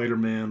make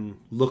Spider-Man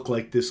look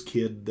like this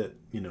kid that,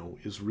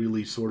 is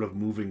really sort of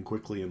moving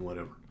quickly and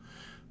whatever.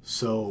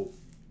 So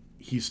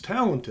he's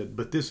talented,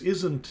 but this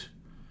isn't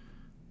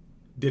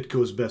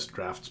Ditko's best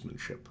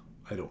draftsmanship,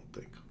 I don't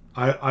think.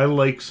 I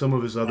like some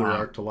of his other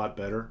art a lot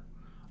better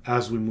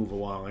as we move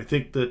along. I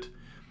think that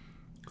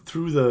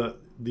through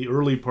the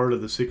early part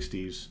of the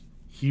 60s,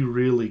 he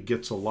really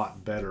gets a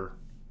lot better,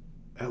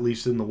 at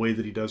least in the way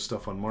that he does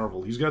stuff on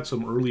Marvel. He's got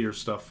some earlier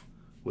stuff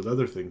with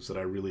other things that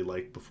I really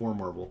liked before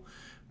Marvel.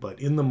 But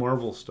in the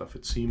Marvel stuff,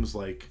 it seems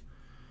like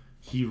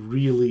he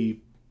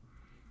really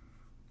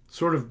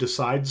sort of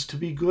decides to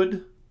be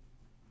good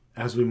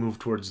as we move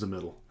towards the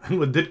middle. And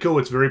with Ditko,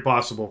 it's very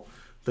possible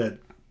that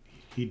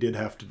he did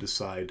have to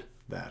decide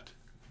that.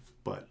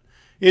 But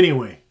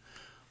anyway,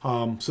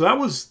 so that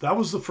was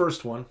the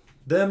first one.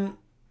 Then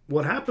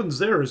what happens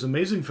there is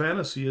Amazing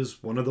Fantasy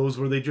is one of those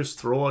where they just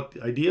throw out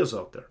ideas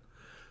out there.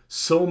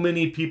 So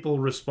many people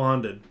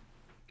responded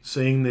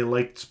saying they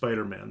liked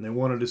Spider-Man. They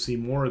wanted to see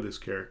more of this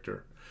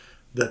character.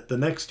 That the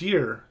next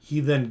year, he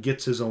then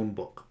gets his own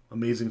book.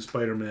 Amazing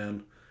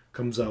Spider-Man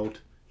comes out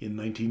in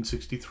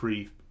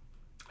 1963.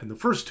 And the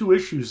first 2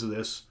 issues of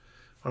this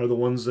are the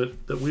ones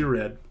that we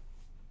read.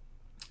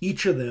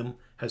 Each of them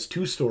has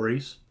 2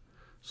 stories.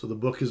 So the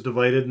book is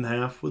divided in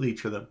half with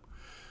each of them.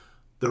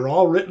 They're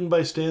all written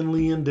by Stan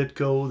Lee and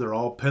Ditko. They're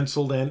all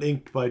penciled and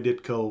inked by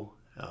Ditko.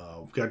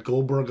 We've got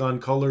Goldberg on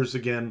colors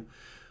again.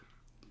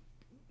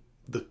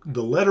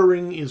 The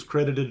lettering is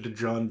credited to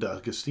John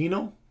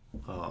D'Agostino.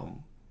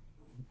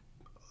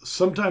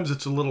 Sometimes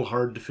it's a little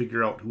hard to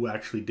figure out who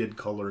actually did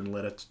color and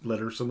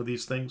letter some of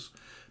these things,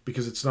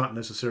 because it's not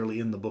necessarily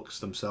in the books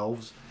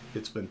themselves.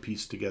 It's been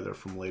pieced together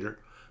from later.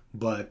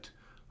 But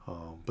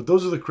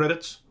those are the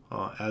credits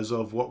as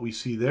of what we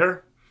see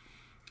there.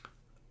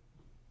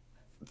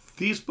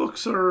 These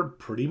books are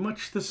pretty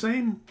much the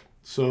same.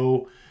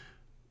 So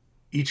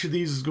each of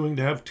these is going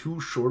to have 2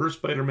 shorter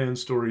Spider-Man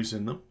stories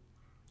in them.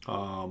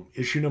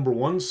 Issue number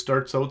 1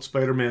 starts out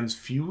Spider-Man's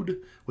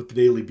feud with the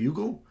Daily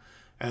Bugle,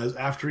 as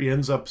after he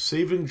ends up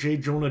saving J.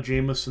 Jonah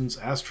Jameson's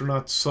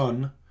astronaut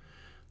son,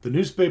 the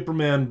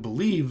newspaperman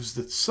believes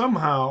that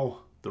somehow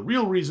the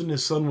real reason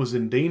his son was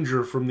in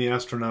danger from the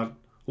astronaut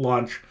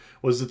launch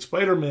was that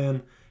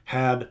Spider-Man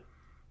had,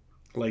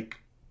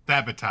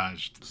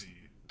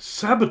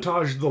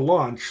 sabotaged the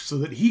launch so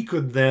that he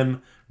could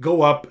then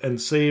go up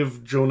and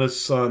save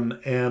Jonah's son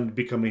and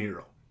become a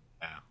hero.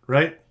 Yeah.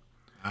 Right?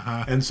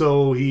 Uh-huh. And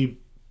so he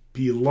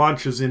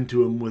launches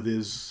into him with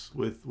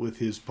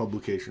his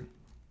publication.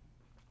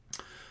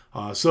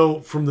 So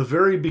from the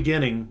very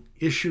beginning,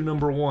 issue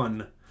number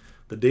 1,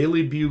 the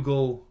Daily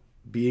Bugle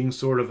being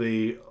sort of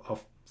a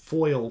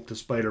foil to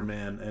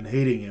Spider-Man and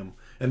hating him,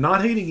 and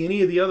not hating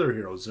any of the other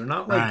heroes. They're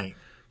not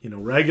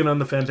ragging on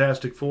the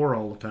Fantastic Four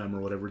all the time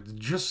or whatever. It's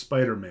just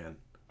Spider-Man.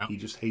 Yep. He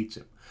just hates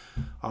him.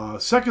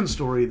 Second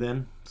story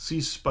then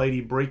sees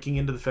Spidey breaking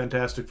into the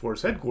Fantastic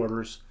Four's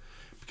headquarters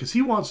because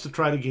he wants to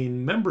try to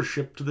gain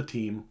membership to the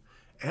team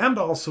and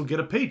also get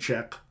a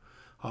paycheck,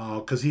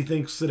 because he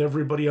thinks that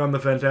everybody on the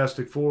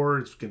Fantastic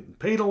Four is getting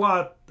paid a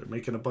lot. They're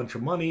making a bunch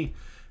of money.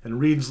 And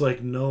Reed's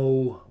like,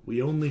 no,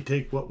 we only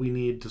take what we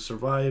need to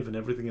survive, and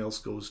everything else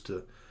goes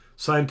to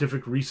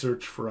scientific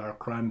research for our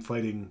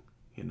crime-fighting,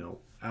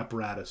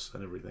 apparatus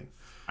and everything.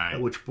 Right.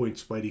 At which point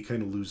Spidey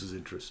kind of loses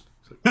interest.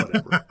 It's like,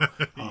 whatever.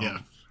 Yeah.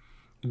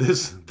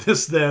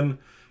 This then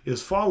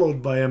is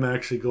followed by him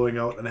actually going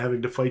out and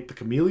having to fight the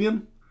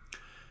Chameleon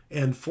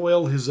and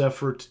foil his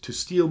effort to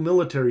steal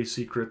military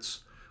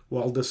secrets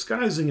while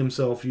disguising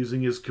himself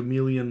using his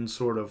chameleon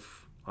sort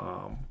of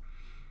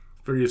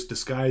various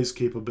disguise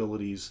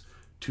capabilities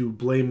to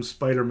blame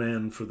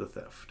Spider-Man for the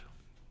theft.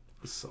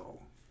 So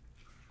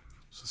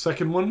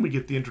second one, we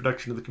get the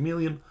introduction of the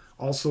Chameleon,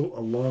 also a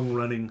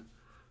long-running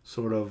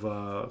sort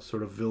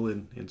of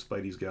villain in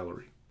Spidey's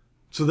gallery.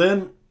 So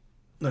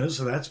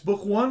that's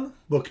book 1.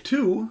 Book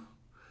 2,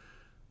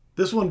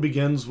 this one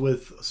begins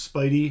with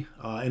Spidey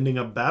ending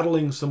up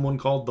battling someone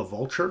called the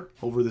Vulture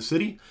over the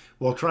city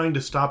while trying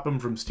to stop him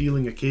from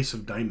stealing a case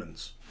of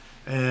diamonds.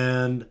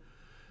 And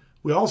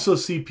we also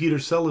see Peter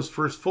sell his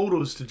first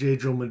photos to J.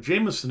 Jonah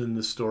Jameson in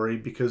this story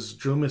because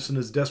Jameson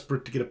is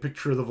desperate to get a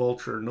picture of the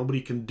Vulture.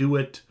 Nobody can do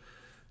it.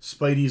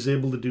 Spidey's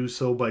able to do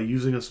so by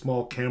using a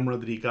small camera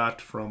that he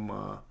got from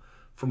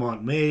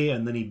Aunt May,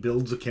 and then he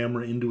builds a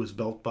camera into his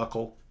belt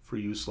buckle for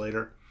use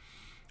later.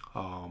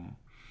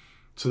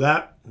 So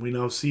that, we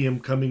now see him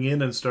coming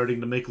in and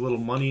starting to make a little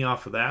money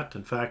off of that.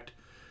 In fact,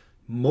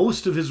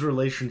 most of his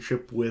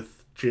relationship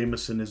with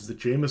Jameson is that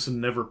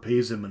Jameson never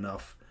pays him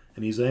enough,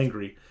 and he's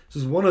angry.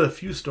 This is one of the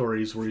few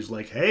stories where he's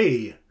like,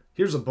 hey,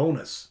 here's a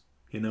bonus,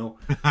 So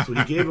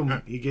he gave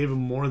him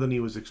more than he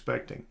was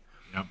expecting.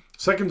 Yep.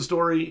 Second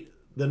story,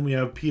 then we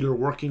have Peter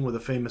working with a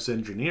famous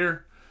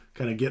engineer,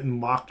 kind of getting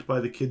mocked by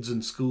the kids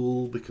in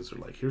school because they're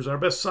like, here's our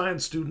best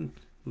science student.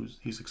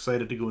 He's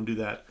excited to go and do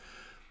that.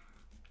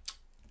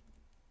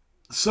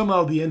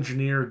 Somehow the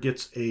engineer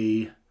gets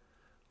a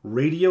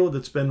radio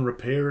that's been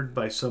repaired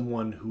by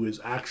someone who is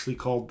actually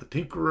called the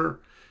Tinkerer,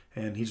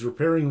 and he's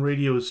repairing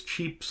radios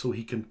cheap so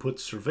he can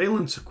put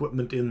surveillance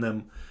equipment in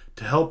them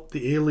to help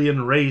the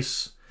alien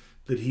race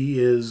that he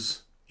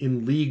is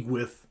in league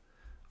with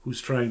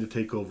who's trying to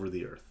take over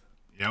the Earth.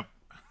 Yep.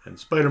 And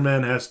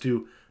Spider-Man has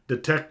to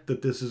detect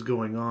that this is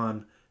going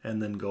on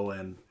and then go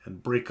in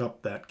and break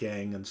up that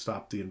gang and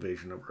stop the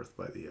invasion of Earth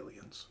by the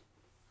aliens.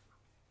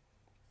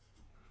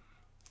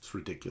 It's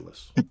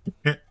ridiculous.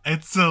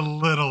 It's a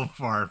little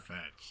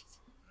far-fetched.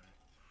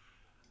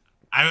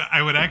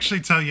 I would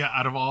actually tell you,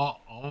 out of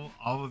all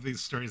of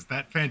these stories,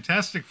 that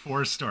Fantastic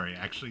Four story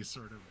actually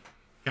sort of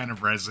kind of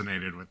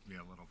resonated with me a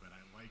little bit.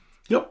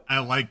 I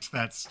liked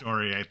that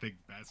story, I think,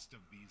 best of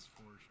these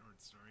 4 short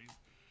stories.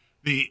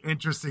 The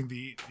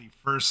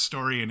first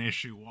story in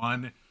issue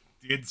 1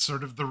 did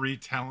sort of the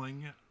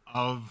retelling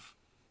of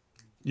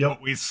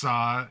what we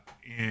saw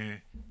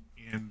in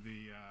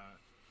the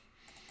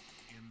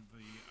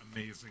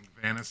Amazing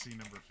Fantasy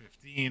number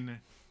 15,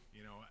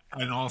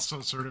 and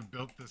also sort of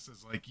built this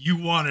as like, you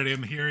wanted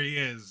him, here he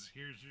is,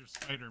 here's your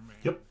Spider-Man.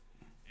 Yep.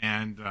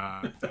 And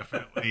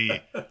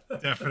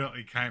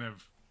definitely kind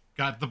of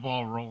got the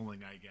ball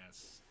rolling, I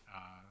guess,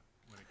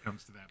 when it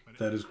comes to that. But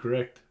that is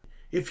correct.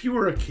 If you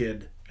were a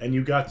kid and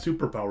you got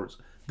superpowers,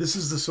 this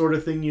is the sort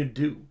of thing you'd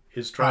do,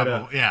 is try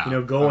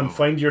to go and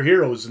find your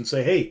heroes and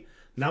say, hey,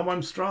 now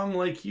I'm strong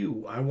like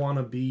you. I want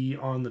to be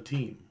on the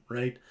team,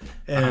 right?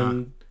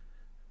 And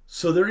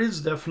so there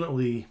is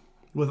definitely,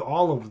 with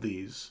all of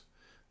these,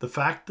 the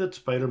fact that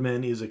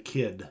Spider-Man is a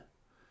kid,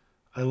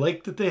 I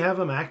like that they have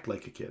him act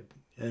like a kid.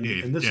 And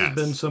this has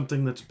been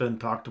something that's been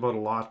talked about a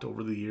lot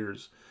over the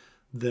years,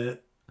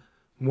 that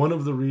one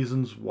of the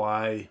reasons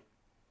why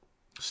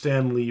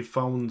Stan Lee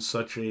found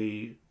such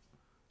a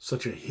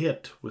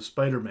hit with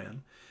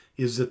Spider-Man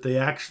is that they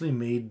actually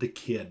made the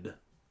kid,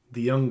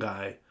 the young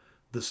guy,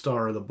 the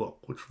star of the book,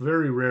 which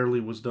very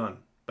rarely was done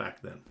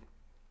back then.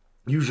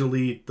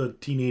 Usually the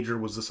teenager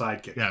was the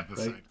sidekick. Yeah, the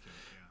sidekick.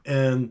 Yeah.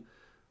 And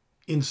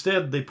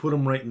instead, they put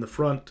him right in the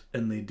front,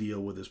 and they deal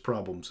with his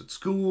problems at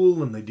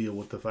school, and they deal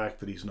with the fact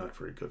that he's not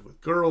very good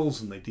with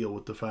girls, and they deal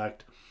with the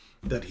fact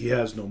that he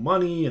has no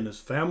money, and his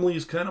family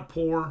is kind of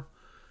poor.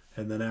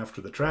 And then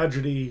after the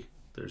tragedy,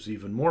 there's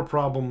even more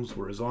problems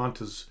where his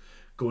aunt is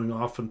going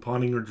off and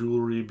pawning her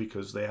jewelry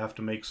because they have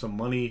to make some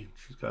money.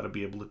 She's got to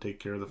be able to take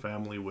care of the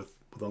family with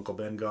Uncle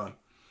Ben gone.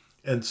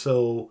 And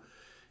so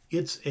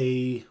it's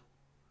a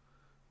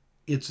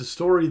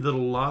story that a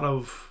lot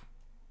of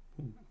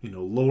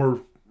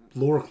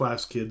lower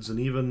class kids and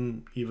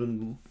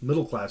even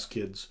middle class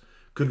kids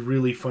could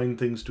really find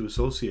things to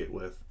associate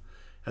with.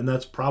 And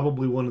that's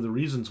probably one of the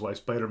reasons why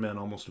Spider-Man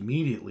almost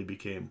immediately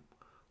became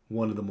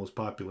one of the most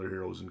popular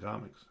heroes in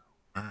comics.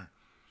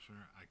 Sure,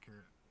 I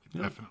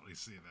could definitely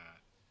see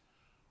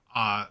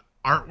that.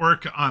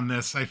 Artwork on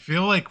this, I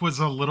feel like, was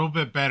a little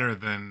bit better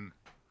than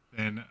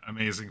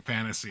Amazing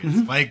Fantasy.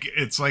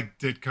 It's like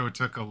Ditko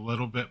took a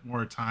little bit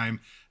more time.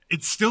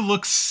 It still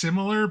looks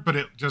similar, but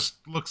it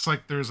just looks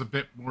like there's a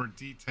bit more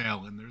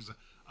detail, and there's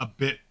a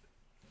bit,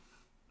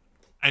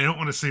 I don't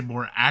want to say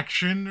more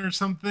action or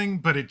something,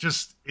 but it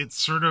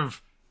sort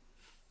of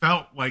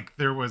felt like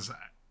there was,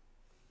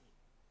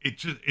 it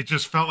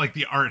just felt like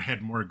the art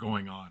had more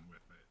going on with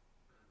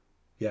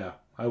it. Yeah,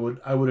 I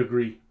would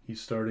agree.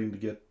 He's starting to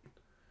get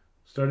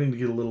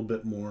a little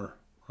bit more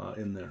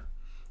in there.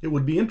 It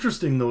would be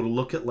interesting though to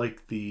look at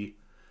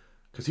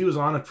because he was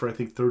on it for I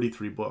think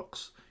 33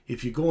 books.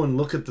 If you go and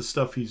look at the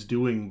stuff he's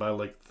doing by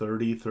like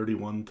 30,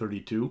 31,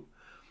 32,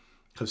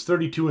 because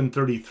 32 and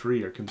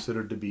 33 are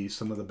considered to be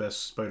some of the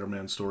best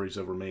Spider-Man stories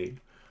ever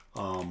made.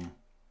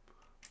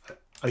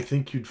 I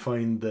think you'd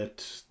find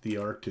that the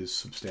art is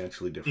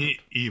substantially different. It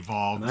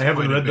evolved. And I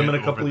haven't read them in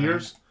a couple of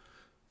years,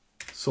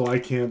 so I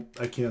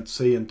can't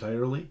say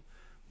entirely,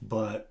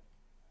 but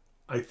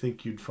I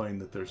think you'd find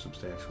that they're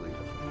substantially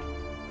different.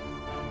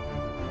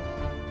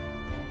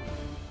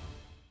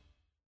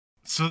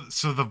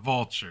 So the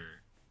Vulture.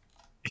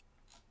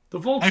 The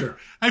Vulture.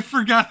 I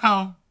forgot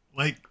how,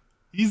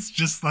 he's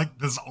just like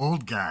this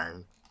old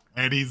guy.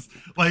 And he's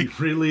like...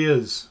 He really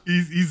is.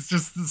 He's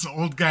just this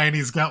old guy, and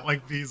he's got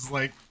these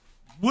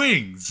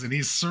wings, and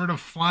he's sort of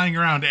flying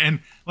around.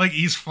 And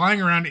he's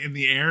flying around in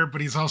the air, but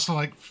he's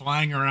also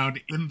flying around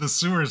in the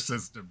sewer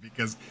system,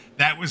 because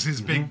that was his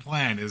big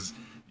plan is,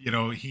 he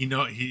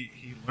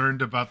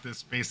learned about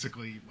this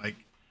basically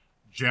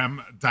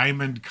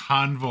diamond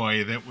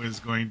convoy that was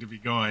going to be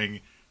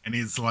going. And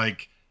he's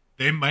like,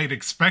 they might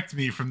expect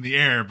me from the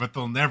air, but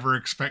they'll never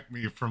expect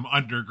me from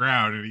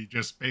underground. And he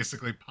just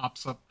basically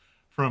pops up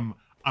from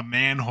a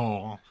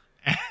manhole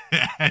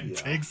and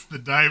takes the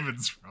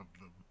diamonds from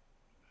them.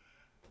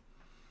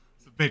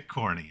 It's a bit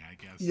corny, I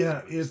guess.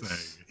 Yeah, it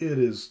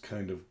is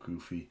kind of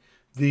goofy.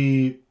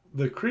 The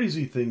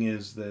crazy thing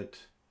is that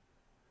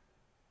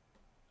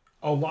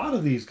a lot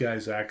of these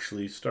guys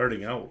actually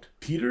starting out,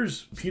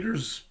 Peter's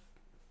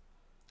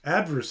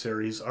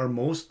adversaries are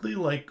mostly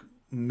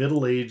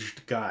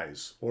middle-aged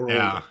guys or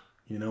older.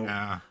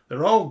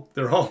 They're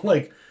all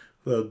like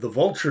the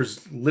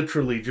Vulture's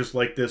literally just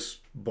like this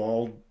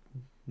bald,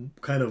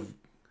 kind of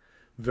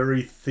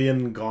very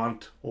thin,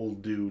 gaunt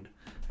old dude.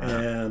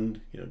 And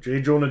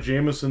J. Jonah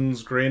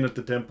Jameson's graying at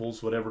the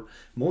temples, whatever.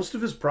 Most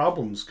of his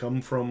problems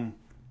come from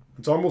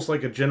it's almost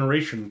like a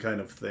generation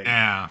kind of thing.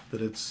 Yeah.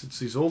 That it's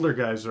these older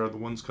guys that are the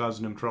ones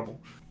causing him trouble.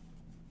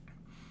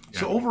 Yeah.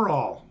 So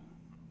overall,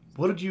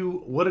 what did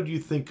you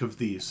think of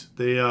these?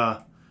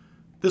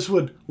 This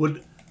would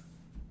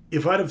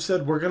if I'd have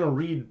said we're gonna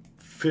read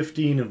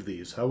 15 of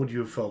these, how would you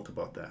have felt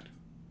about that?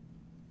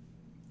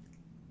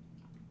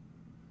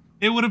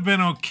 It would have been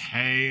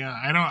okay.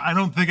 I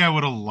don't think I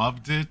would have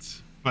loved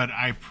it, but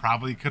I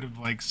probably could have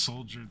like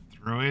soldiered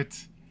through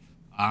it.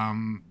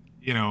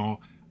 You know,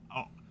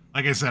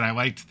 like I said, I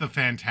liked the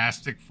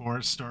Fantastic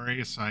Four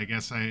story, so I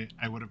guess I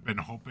would have been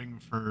hoping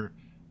for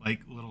like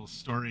little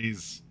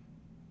stories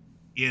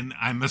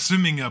I'm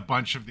assuming a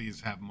bunch of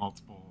these have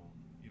multiple,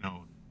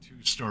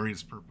 2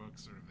 stories per book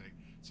sort of thing.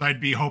 So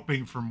I'd be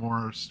hoping for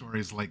more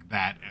stories like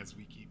that as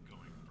we keep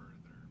going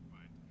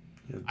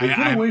further. But they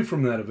get away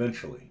from that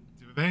eventually.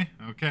 Do they?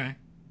 Okay.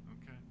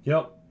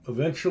 Yep.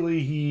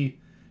 Eventually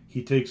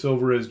he takes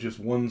over as just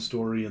one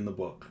story in the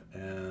book,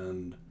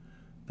 and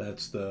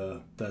that's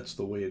the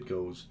way it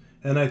goes.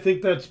 And I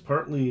think that's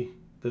partly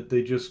that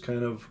they just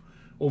kind of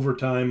over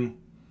time,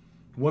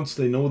 once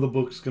they know the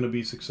book's going to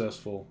be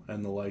successful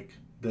and the like,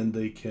 then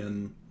they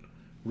can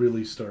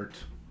really start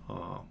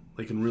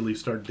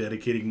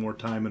dedicating more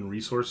time and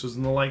resources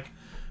and the like.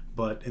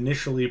 But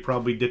initially,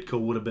 probably Ditko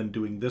would have been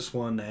doing this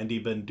one, Andy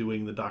been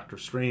doing the Doctor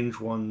Strange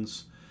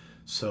ones.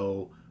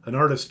 So an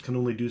artist can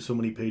only do so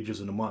many pages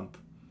in a month.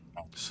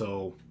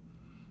 So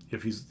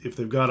if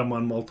they've got him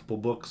on multiple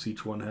books,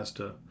 each one has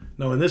to.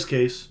 Now in this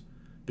case,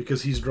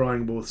 because he's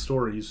drawing both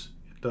stories,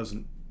 it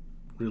doesn't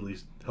really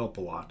help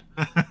a lot.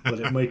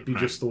 But it might be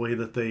just the way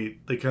that they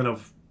kind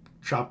of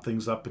chop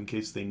things up in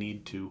case they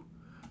need to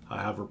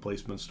have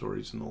replacement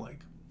stories and the like.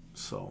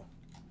 So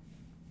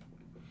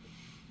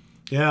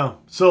yeah.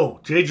 So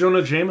J.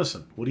 Jonah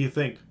Jameson, what do you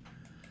think?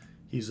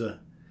 He's a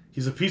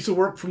piece of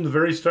work from the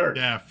very start.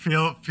 Yeah,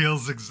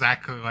 feels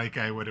exactly like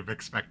I would have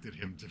expected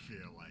him to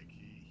feel.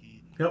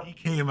 Like he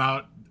came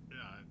out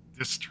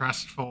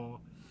distrustful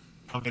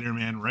of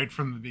Spider-Man right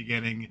from the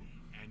beginning,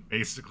 and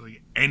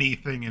basically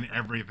anything and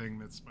everything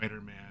that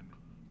Spider-Man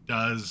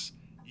does,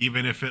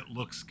 even if it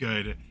looks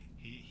good,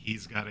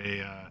 he's got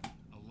a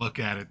look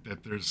at it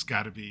that there's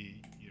got to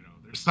be,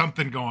 there's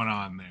something going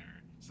on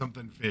there,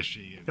 something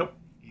fishy. And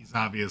he's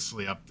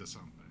obviously up to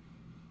something.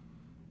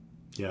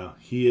 Yeah,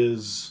 he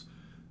is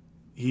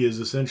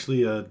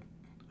essentially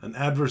an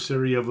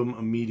adversary of him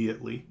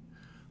immediately.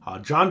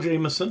 John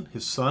Jameson,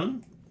 his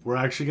son, we're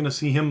actually going to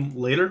see him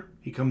later.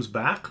 He comes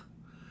back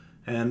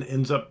and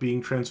ends up being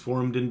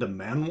transformed into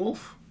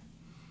Man-Wolf.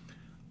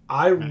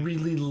 I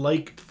really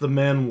liked the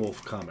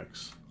Man-Wolf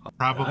comics.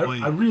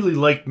 Probably. I really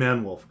liked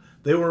Man-Wolf.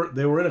 They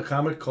were in a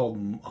comic called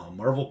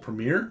Marvel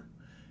Premiere,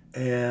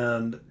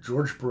 and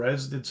George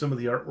Perez did some of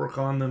the artwork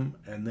on them,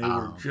 and they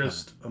were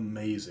just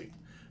amazing.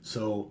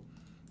 So,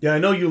 yeah, I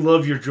know you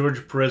love your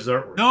George Perez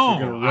artwork. No,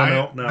 you're going to run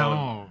out now.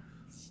 No.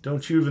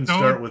 Don't you even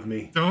start with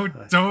me. Don't.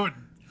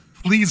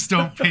 Please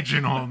don't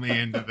pigeonhole me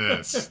into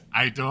this.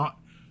 I don't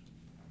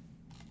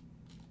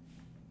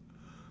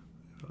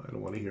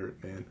want to hear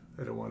it, man.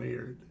 I don't want to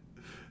hear it.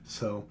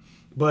 So,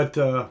 but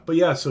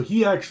yeah, so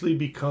he actually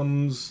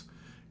becomes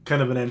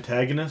kind of an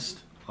antagonist,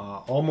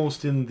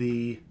 almost in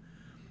the.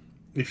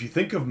 If you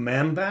think of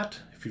Man-Bat,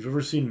 if you've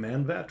ever seen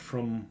Man-Bat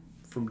from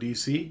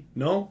DC,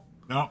 no,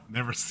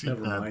 never seen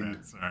Never Man-Bat.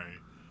 mind. Sorry,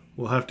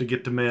 we'll have to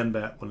get to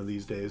Man-Bat one of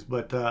these days.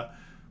 But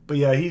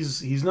yeah,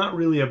 he's not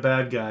really a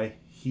bad guy.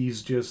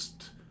 He's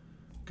just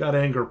got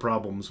anger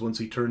problems once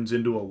he turns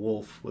into a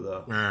wolf with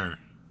a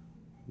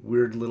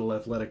weird little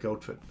athletic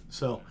outfit.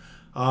 So,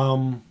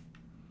 a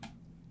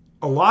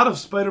lot of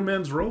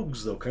Spider-Man's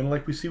rogues, though, kind of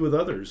like we see with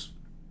others,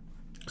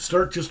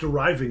 start just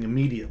arriving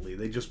immediately.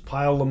 They just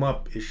pile them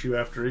up issue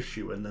after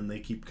issue, and then they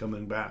keep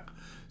coming back.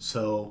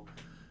 So,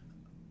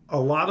 a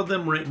lot of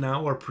them right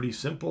now are pretty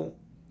simple.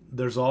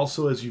 There's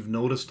also, as you've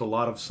noticed, a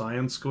lot of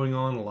science going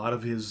on. A lot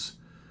of his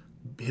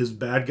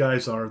bad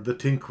guys are the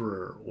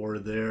Tinkerer, or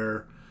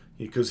they're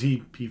because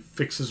he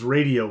fixes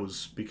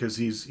radios because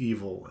he's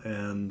evil,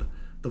 and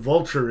the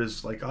Vulture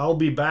is like, I'll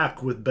be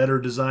back with better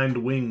designed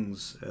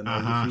wings and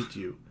I'll defeat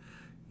you,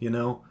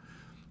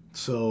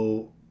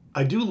 So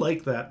I do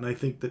like that, and I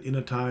think that in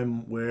a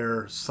time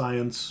where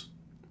science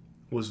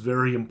was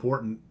very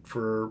important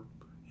for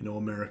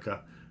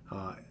America,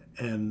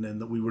 and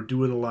that we were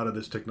doing a lot of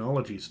this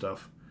technology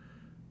stuff,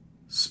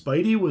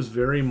 Spidey was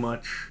very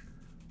much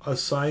a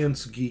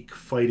science geek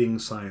fighting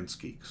science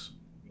geeks.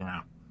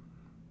 Yeah.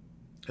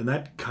 And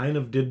that kind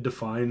of did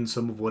define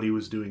some of what he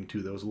was doing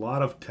too. There was a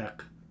lot of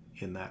tech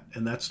in that,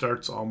 and that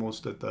starts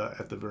almost at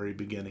the very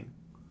beginning.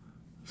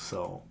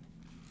 So,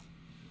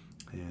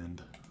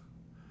 and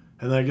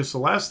I guess the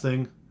last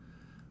thing,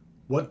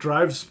 what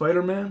drives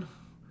Spider-Man?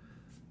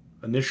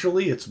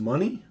 Initially, it's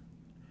money,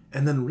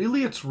 and then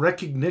really it's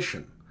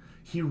recognition.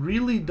 He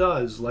really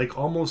does, like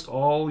almost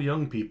all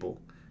young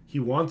people, he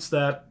wants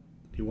that.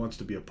 He wants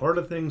to be a part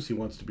of things. He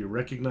wants to be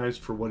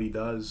recognized for what he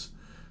does.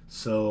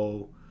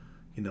 So,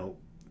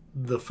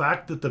 the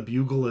fact that the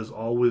Bugle is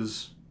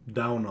always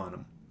down on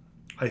him,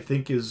 I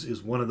think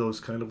is one of those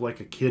kind of like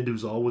a kid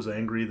who's always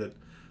angry that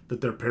that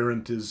their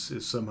parent is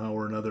somehow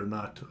or another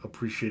not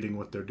appreciating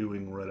what they're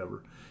doing or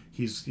whatever.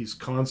 He's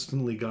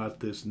constantly got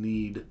this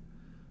need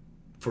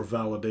for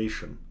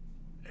validation,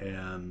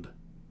 and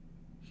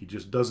he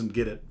just doesn't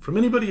get it from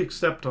anybody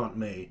except Aunt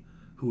May,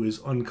 who is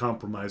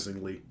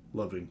uncompromisingly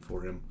loving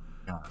for him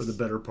for the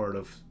better part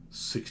of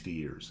 60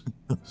 years.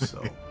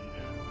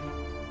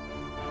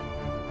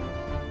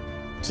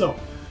 So,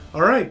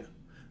 all right.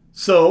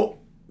 So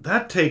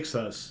that takes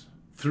us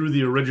through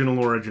the original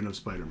origin of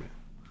Spider-Man.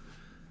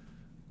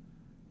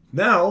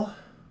 Now,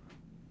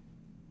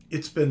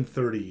 it's been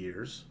 30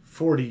 years,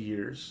 40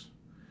 years.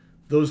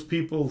 Those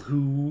people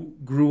who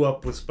grew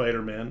up with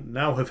Spider-Man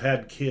now have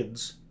had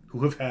kids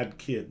who have had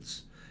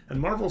kids.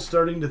 And Marvel's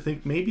starting to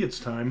think maybe it's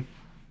time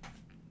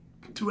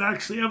to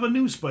actually have a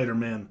new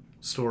Spider-Man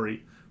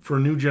story for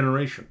a new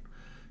generation.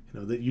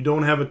 That you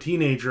don't have a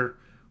teenager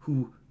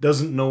who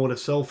doesn't know what a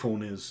cell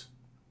phone is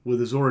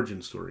with his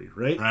origin story,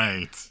 right?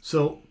 Right.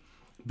 So,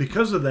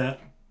 because of that,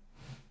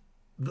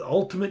 the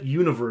Ultimate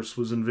Universe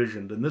was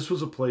envisioned, and this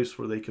was a place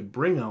where they could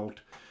bring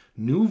out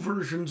new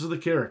versions of the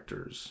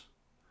characters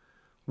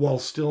while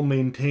still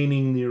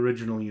maintaining the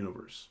original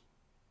universe.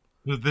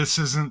 But this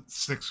isn't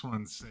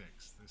 616.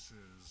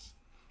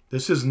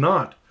 This is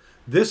not.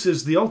 This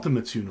is the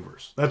Ultimates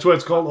universe. That's why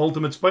it's called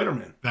Ultimate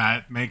Spider-Man.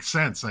 That makes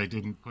sense. I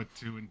didn't put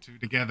 2 and 2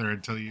 together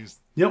until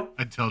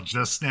until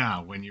just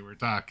now when you were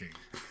talking.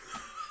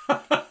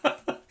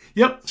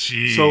 Yep.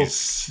 Jeez. So,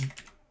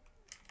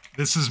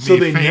 this is me. So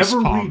they face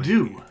never palming.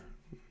 redo.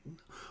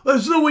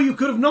 There's no way you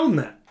could have known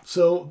that.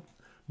 So,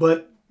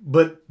 but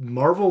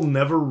Marvel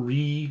never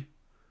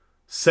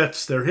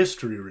resets their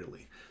history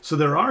really. So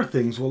there are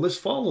things. Well, this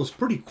follows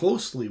pretty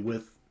closely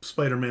with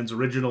Spider-Man's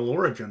original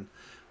origin.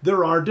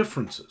 There are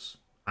differences.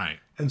 Right.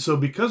 And so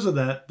because of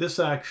that, this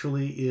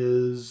actually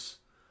is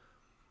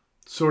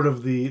sort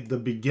of the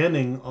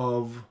beginning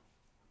of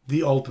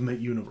the Ultimate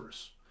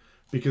Universe.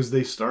 Because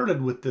they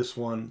started with this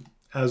one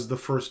as the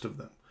first of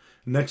them.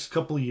 Next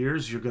couple of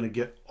years, you're going to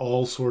get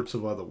all sorts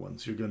of other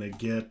ones. You're going to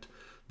get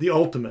the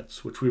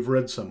Ultimates, which we've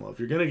read some of.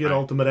 You're going to get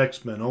Ultimate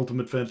X-Men,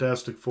 Ultimate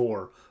Fantastic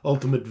Four,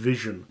 Ultimate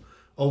Vision,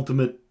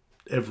 Ultimate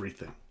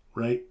everything,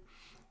 right?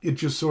 It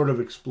just sort of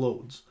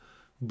explodes.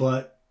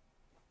 But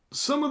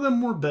some of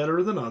them were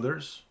better than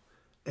others,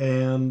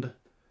 and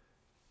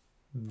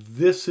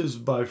this is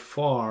by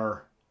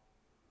far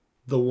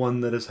the one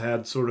that has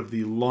had sort of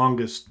the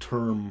longest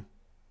term.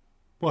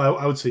 Well,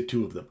 I would say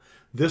 2 of them.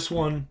 This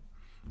one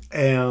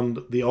and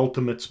the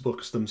Ultimates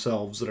books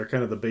themselves, that are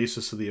kind of the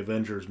basis of the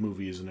Avengers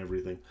movies and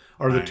everything,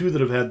 are the 2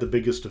 that have had the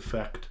biggest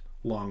effect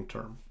long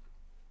term.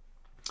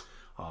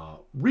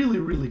 Really,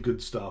 really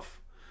good stuff.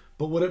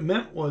 But what it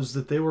meant was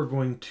that they were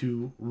going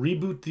to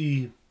reboot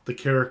the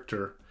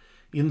character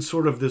in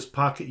sort of this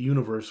pocket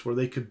universe where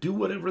they could do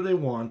whatever they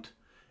want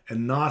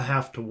and not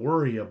have to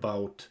worry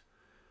about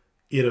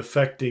it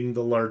affecting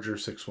the larger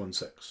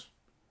 616.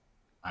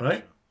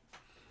 Right?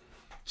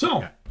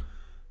 So,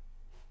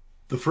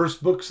 the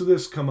first books of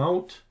this come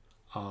out.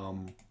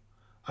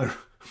 I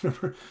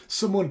remember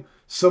someone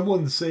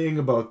saying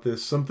about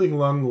this, something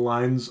along the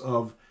lines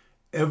of,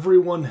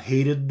 everyone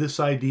hated this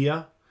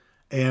idea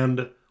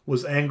and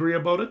was angry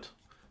about it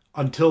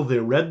until they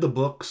read the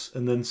books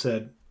and then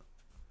said,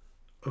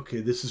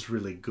 okay, this is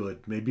really good.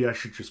 Maybe I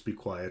should just be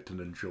quiet and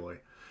enjoy.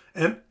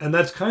 And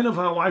that's kind of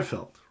how I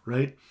felt,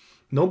 right?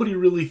 Nobody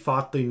really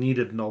thought they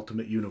needed an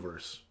Ultimate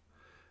Universe.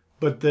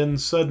 But then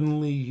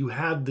suddenly you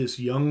had this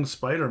young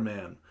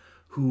Spider-Man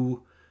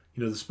who,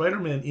 the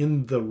Spider-Man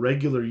in the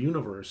regular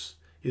universe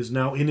is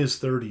now in his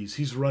 30s.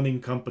 He's running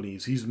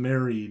companies. He's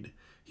married.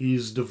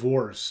 He's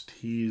divorced.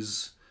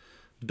 He's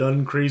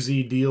done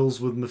crazy deals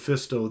with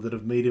Mephisto that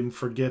have made him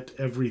forget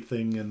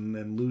everything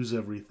and lose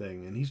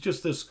everything. And he's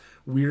just this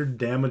weird,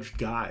 damaged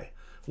guy.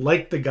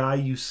 Like the guy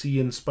you see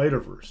in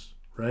Spider-Verse,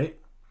 right?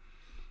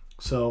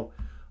 So,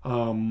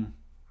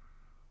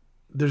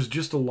 there's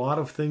just a lot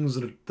of things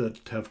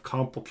that have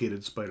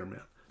complicated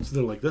Spider-Man. So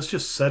they're like, let's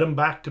just set him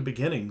back to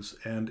beginnings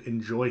and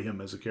enjoy him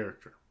as a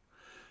character.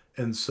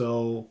 And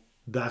so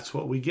that's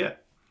what we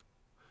get.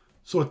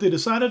 So what they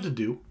decided to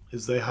do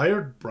is they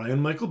hired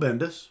Brian Michael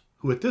Bendis,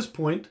 who at this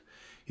point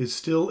is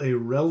still a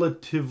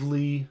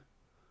relatively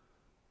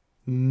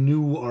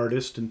new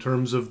artist in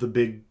terms of the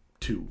big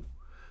 2.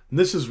 And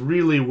this is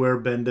really where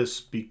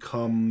Bendis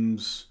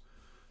becomes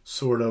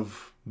sort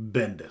of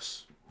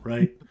Bendis,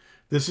 right?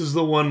 This is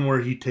the one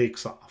where he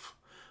takes off.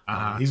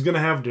 He's going to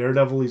have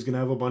Daredevil. He's going to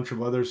have a bunch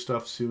of other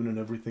stuff soon and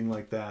everything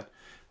like that.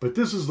 But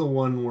this is the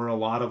one where a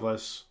lot of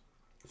us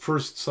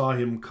first saw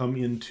him come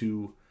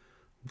into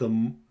the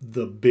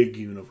big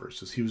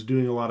universes. He was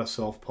doing a lot of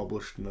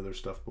self-published and other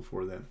stuff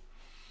before then.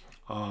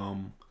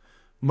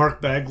 Mark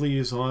Bagley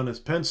is on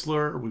as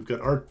penciler. We've got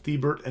Art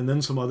Thibert and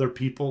then some other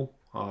people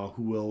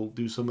who will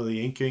do some of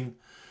the inking.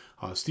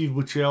 Steve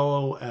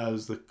Bucciello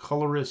as the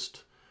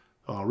colorist.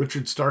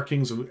 Richard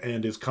Starkings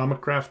and his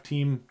Comic Craft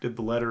team did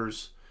the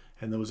letters.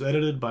 And that was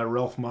edited by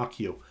Ralph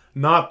Macchio.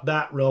 Not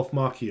that Ralph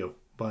Macchio,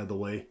 by the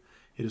way.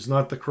 It is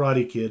not the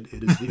Karate Kid.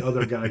 It is the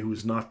other guy who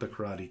is not the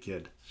Karate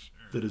Kid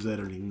that is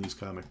editing these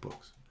comic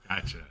books.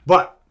 Gotcha.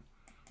 But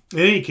in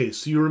any case,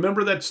 so you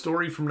remember that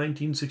story from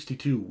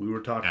 1962 we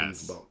were talking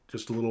about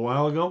just a little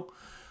while ago?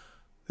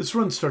 This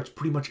run starts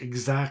pretty much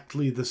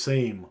exactly the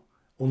same,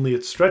 only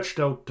it's stretched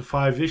out to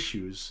 5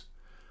 issues,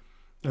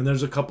 and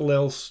there's a couple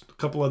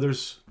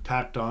others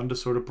tacked on to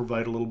sort of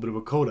provide a little bit of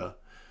a coda.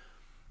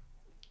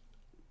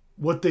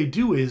 What they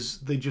do is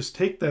they just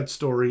take that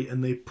story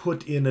and they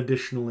put in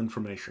additional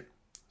information.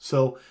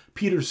 So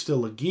Peter's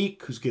still a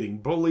geek who's getting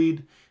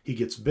bullied. He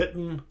gets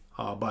bitten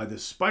by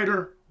this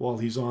spider while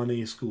he's on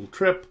a school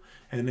trip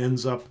and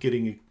ends up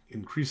getting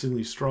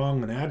increasingly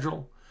strong and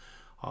agile.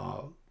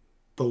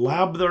 The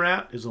lab they're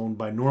at is owned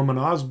by Norman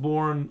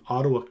Osborn.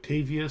 Otto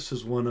Octavius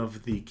is one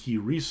of the key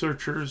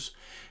researchers,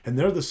 and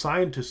they're the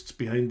scientists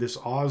behind this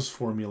Oz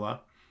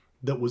formula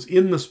that was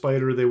in the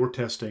spider they were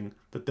testing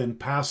that then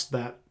passed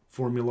that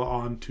formula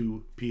on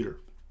to Peter.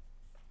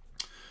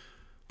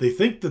 They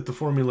think that the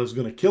formula is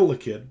going to kill the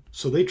kid,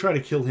 so they try to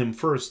kill him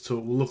first so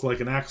it will look like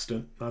an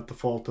accident, not the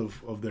fault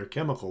of their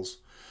chemicals.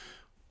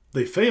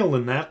 They fail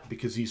in that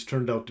because he's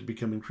turned out to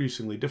become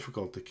increasingly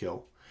difficult to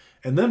kill.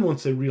 And then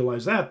once they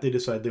realize that, they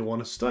decide they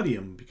want to study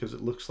him because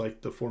it looks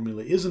like the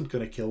formula isn't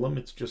going to kill him,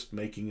 it's just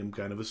making him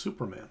kind of a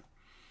Superman.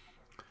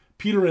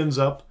 Peter ends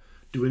up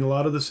doing a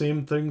lot of the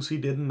same things he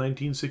did in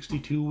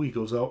 1962. He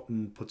goes out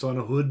and puts on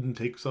a hood and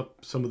takes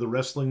up some of the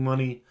wrestling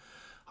money.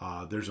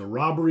 There's a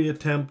robbery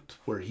attempt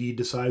where he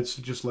decides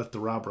to just let the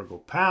robber go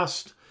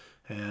past.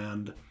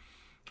 And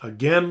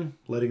again,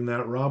 letting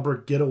that robber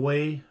get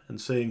away and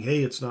saying,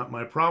 hey, it's not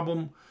my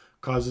problem,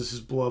 causes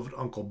his beloved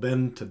Uncle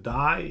Ben to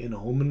die in a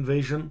home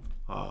invasion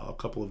a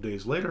couple of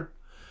days later.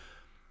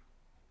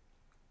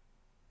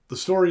 The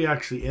story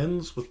actually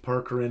ends with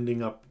Parker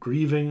ending up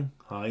grieving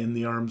in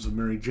the arms of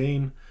Mary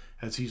Jane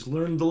as he's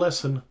learned the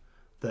lesson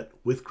that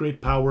with great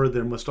power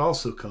there must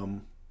also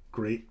come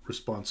great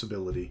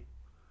responsibility.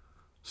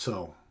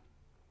 So,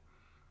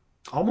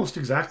 almost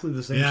exactly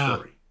the same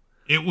story.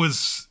 It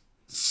was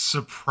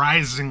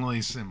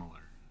surprisingly similar.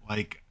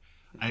 Like,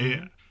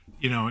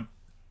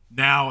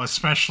 now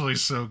especially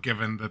so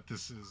given that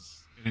this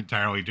is an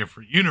entirely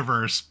different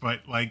universe,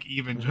 but like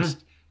even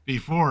just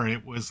before,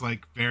 it was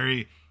like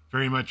very,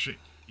 very much,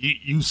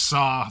 you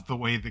saw the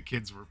way the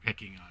kids were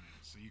picking on him.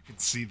 So you could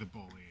see the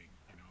bullying,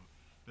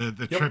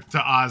 the trip to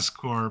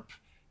Oscorp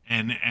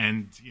and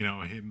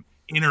him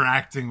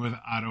interacting with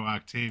Otto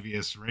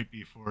Octavius right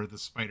before the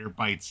spider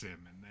bites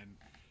him. And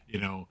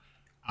then,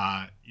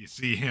 you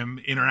see him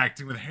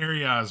interacting with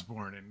Harry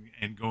Osborn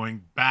and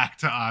going back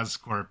to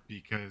Oscorp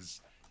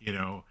because,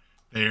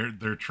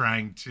 they're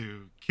trying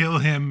to kill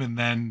him and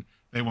then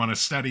they want to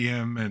study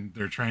him and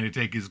they're trying to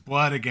take his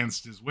blood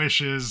against his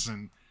wishes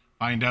and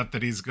find out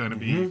that he's going to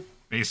be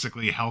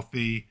basically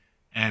healthy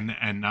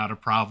and not a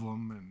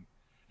problem.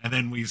 And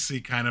then we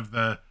see kind of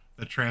the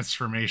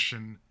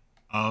transformation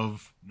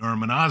of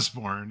Norman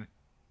Osborn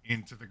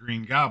into the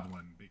Green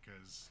Goblin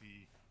because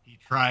he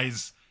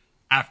tries,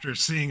 after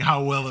seeing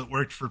how well it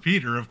worked for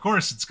Peter, of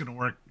course it's going to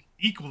work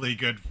equally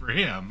good for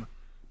him,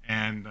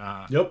 and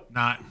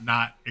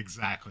not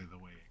exactly the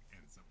way it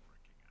ends up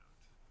working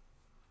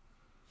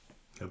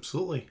out.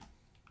 Absolutely.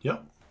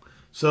 Yep.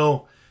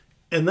 So,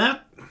 and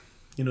that,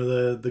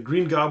 the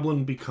Green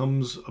Goblin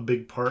becomes a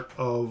big part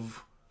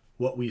of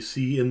what we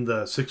see in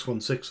the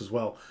 616 as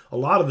well. A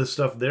lot of the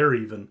stuff there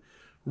even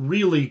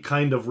really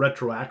kind of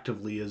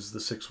retroactively is the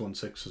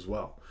 616 as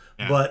well.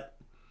 Yeah. But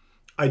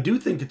I do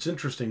think it's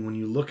interesting when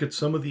you look at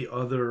some of the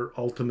other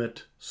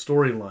Ultimate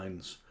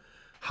storylines,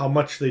 how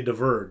much they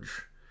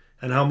diverge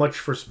and how much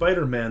for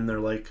Spider-Man they're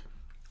like,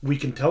 we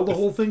can tell the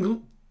whole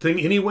thing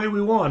any way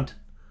we want.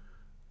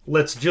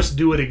 Let's just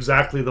do it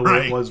exactly the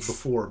way it was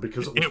before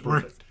because it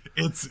was perfect.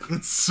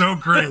 It's so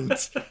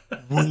great.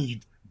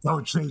 We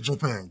don't change a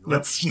thing.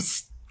 Let's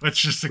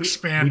just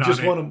expand we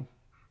just on want it.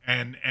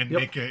 And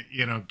make it,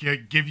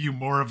 give you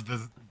more of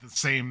the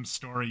same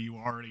story you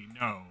already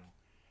know.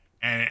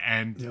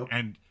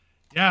 And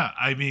yeah,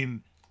 I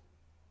mean,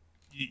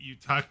 you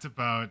talked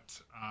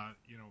about,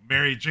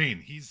 Mary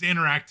Jane. He's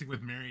interacting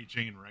with Mary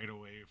Jane right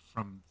away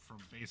from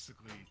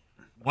basically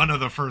one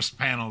of the first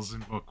panels in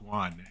book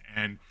 1.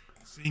 And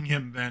seeing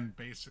him then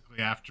basically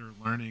after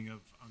learning of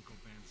Uncle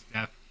Ben's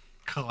death,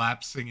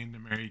 collapsing into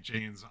Mary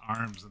Jane's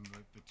arms and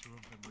the two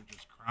of them were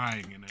just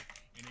crying in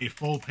a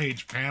full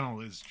page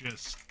panel is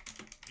just,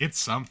 it's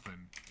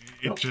something.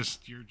 You're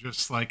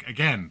just like,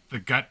 again, the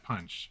gut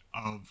punch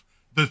of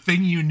the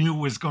thing you knew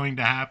was going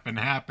to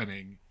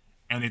happening,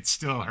 and it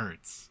still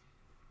hurts.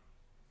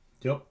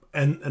 Yep.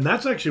 And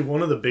that's actually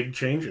one of the big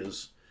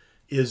changes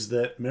is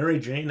that Mary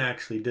Jane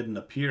actually didn't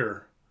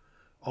appear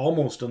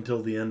almost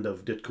until the end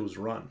of Ditko's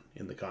run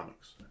in the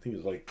comics. I think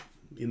it's like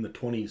in the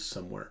 20s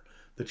somewhere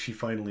that she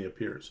finally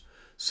appears.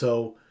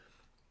 So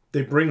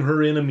they bring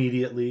her in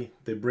immediately.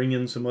 They bring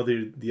in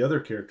the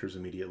other characters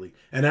immediately.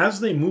 And as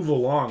they move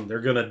along,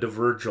 they're going to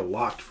diverge a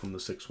lot from the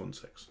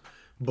 616.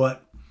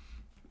 But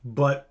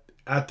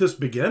at this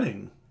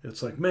beginning,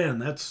 it's like, man,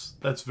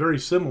 that's very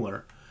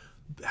similar.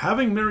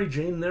 Having Mary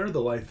Jane there,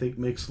 though, I think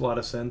makes a lot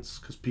of sense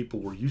because people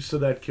were used to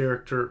that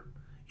character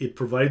it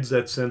provides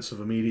that sense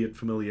of immediate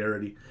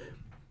familiarity.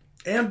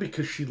 And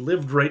because she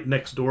lived right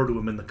next door to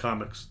him in the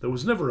comics, there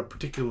was never a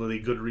particularly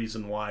good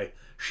reason why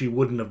she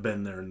wouldn't have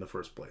been there in the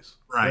first place.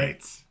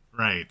 Right.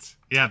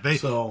 Yeah,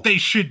 they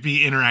should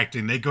be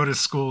interacting. They go to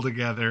school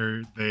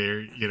together.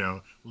 They,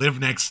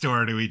 live next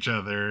door to each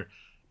other.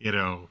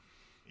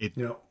 It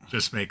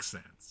just makes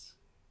sense.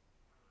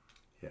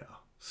 Yeah.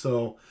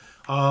 So,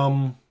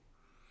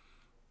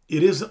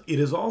 it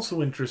is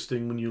also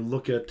interesting when you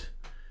look at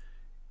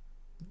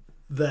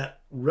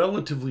that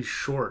relatively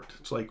short,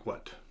 it's like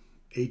what,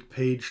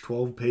 8-page,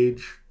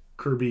 12-page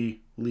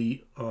Kirby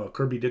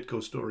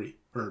Ditko story,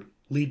 or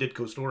Lee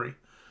Ditko story,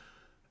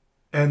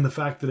 and the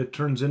fact that it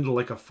turns into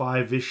like a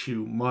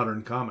 5-issue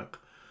modern comic.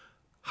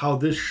 How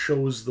this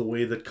shows the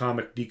way that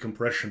comic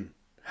decompression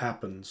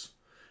happens.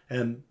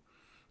 And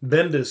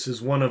Bendis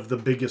is one of the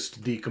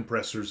biggest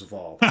decompressors of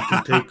all. You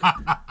can take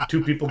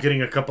two people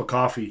getting a cup of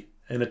coffee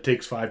and it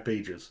takes 5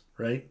 pages,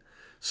 right?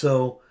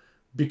 So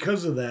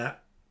because of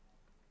that,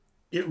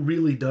 it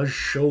really does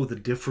show the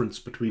difference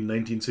between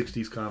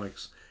 1960s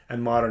comics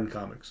and modern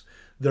comics.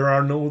 There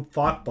are no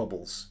thought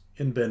bubbles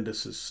in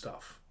Bendis's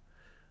stuff.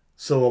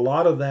 So a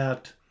lot of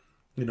that,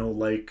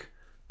 like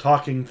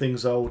talking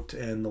things out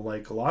and a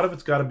lot of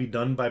it's got to be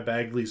done by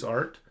Bagley's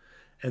art,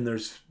 and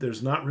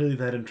there's not really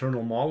that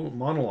internal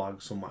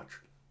monologue so much.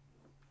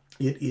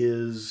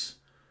 It's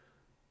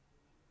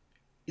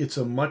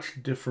a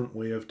much different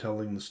way of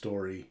telling the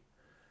story,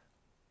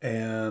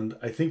 and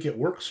I think it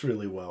works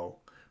really well.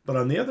 But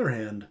on the other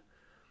hand,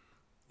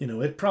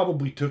 it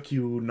probably took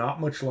you not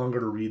much longer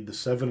to read the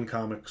 7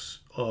 comics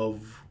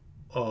of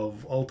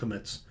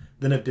Ultimates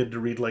than it did to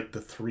read like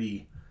the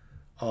 3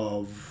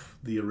 of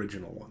the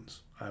original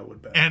ones, I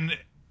would bet.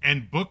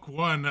 And book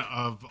 1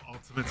 of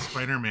Ultimate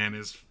Spider-Man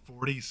is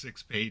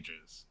 46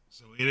 pages.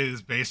 So it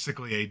is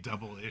basically a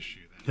double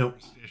issue. That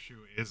first issue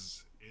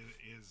is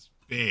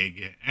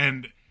big,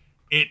 and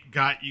it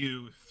got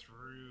you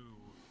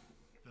through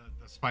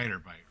the spider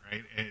bite,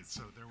 right? And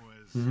so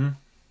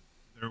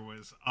there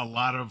was a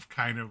lot of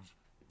kind of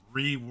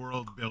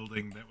re-world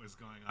building that was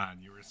going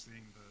on. You were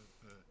seeing the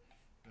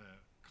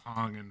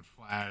Kong and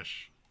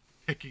Flash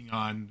picking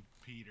on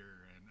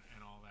Peter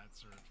and all that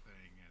sort of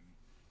thing,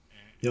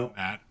 and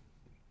that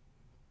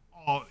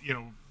all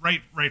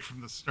right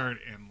from the start,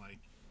 and like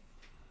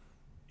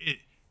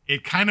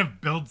it kind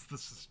of builds the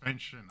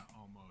suspension,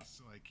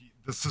 almost like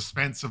the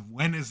suspense of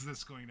when is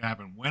this going to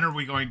happen, when are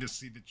we going to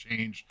see the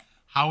change,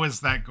 how is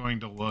that going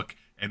to look,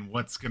 and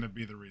what's going to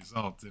be the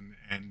result,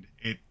 and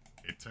it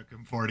took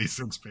him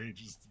 46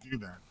 pages to do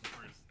that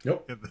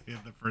in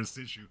the first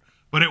issue,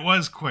 but it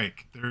was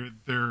quick.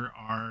 There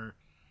are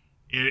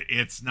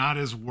it's not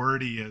as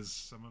wordy as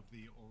some of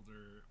the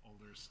older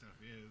stuff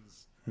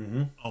is.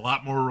 A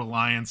lot more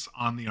reliance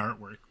on the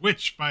artwork,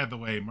 which, by the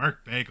way,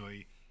 Mark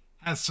Bagley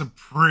has some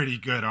pretty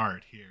good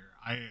art here.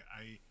 I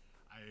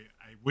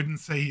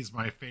wouldn't say he's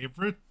my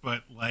favorite,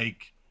 but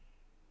like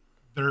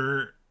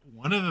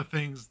one of the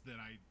things that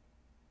I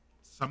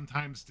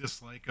sometimes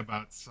dislike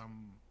about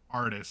some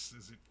artists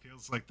is it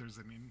feels like there's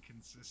an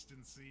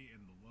inconsistency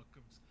in the look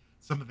of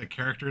some of the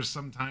characters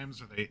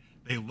sometimes, or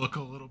they look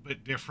a little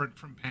bit different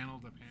from panel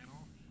to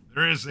panel.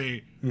 There is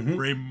a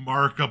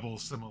remarkable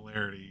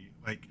similarity,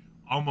 like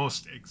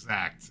almost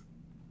exact.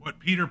 What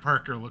Peter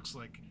Parker looks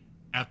like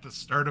at the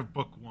start of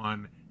book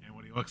 1 and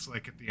what he looks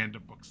like at the end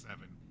of book 7,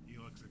 he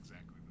looks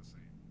exactly the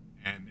same.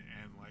 And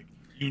like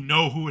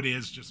who it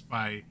is just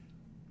by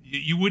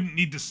you wouldn't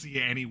need to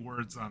see any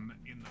words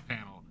in the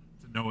panel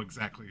to know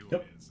exactly who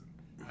it is.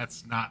 And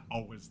that's not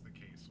always the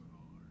case with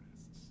all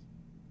artists.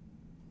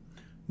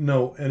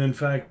 No, and in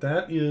fact,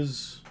 that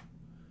is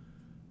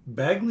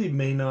Bagley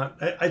may not.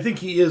 I think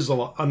he is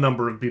a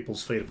number of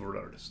people's favorite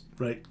artist,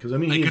 right? Because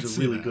he's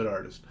a really good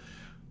artist,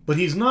 but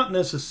he's not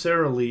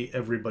necessarily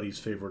everybody's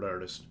favorite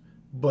artist.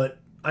 But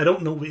I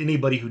don't know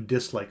anybody who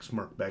dislikes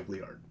Mark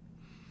Bagley art,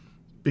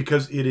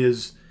 because it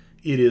is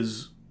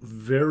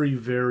very,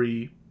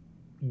 very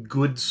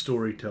good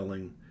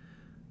storytelling.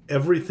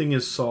 Everything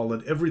is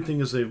solid. Everything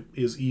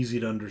is easy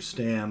to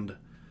understand.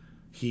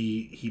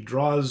 He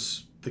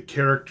draws the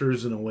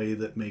characters in a way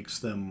that makes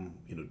them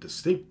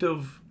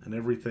distinctive and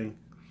everything.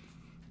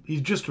 He's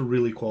just a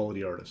really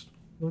quality artist.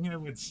 I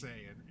would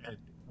say, and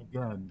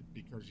again,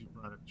 because you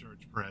brought up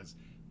George Perez,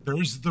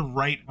 there's the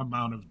right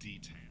amount of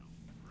detail,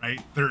 right?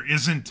 There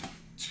isn't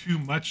too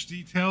much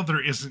detail.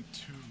 There isn't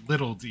too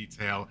little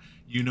detail.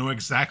 You know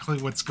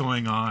exactly what's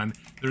going on.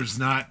 There's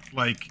not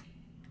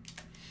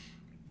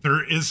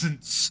there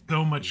isn't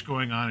so much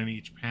going on in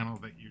each panel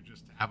that you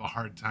just have a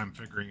hard time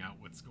figuring out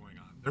what's going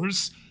on.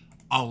 There's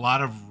a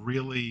lot of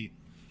really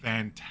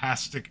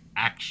fantastic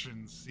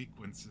action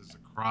sequences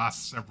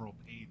across several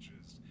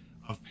pages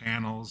of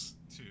panels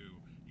to,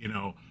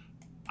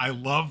 I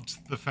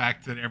loved the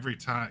fact that every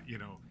time,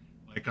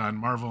 like on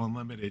Marvel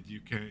Unlimited, you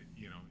can,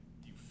 you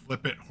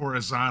flip it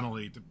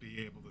horizontally to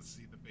be able to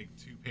see the big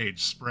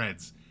 2-page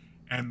spreads.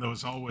 And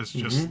those always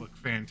just look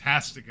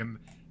fantastic. And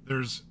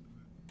there's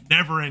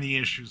never any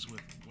issues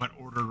with what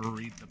order to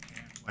read the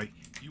panel. Like,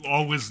 you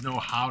always know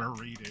how to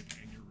read it,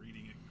 and you're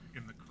reading it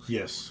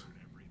Yes. and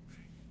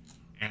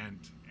everything.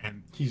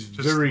 And He's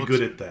just very looks-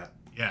 good at that.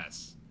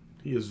 Yes.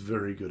 He is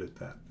very good at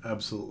that.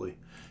 Absolutely.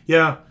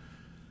 Yeah.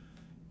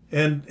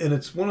 And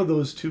it's one of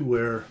those too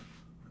where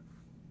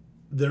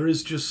there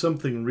is just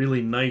something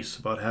really nice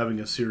about having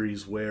a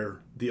series where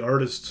the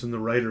artists and the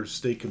writers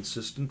stay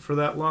consistent for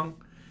that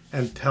long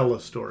and tell a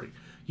story.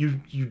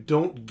 You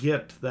don't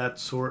get that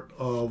sort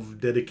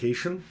of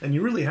dedication, and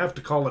you really have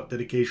to call it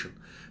dedication,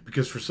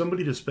 because for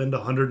somebody to spend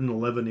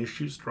 111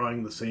 issues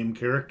drawing the same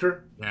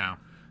character, Yeah.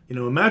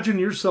 imagine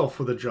yourself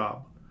with a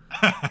job.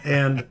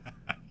 And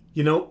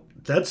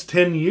that's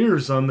 10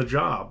 years on the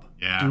job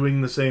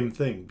doing the same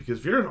thing. Because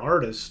if you're an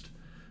artist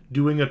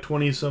doing a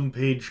 20-some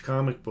page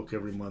comic book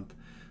every month,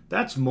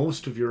 that's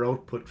most of your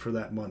output for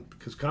that month.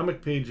 Because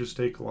comic pages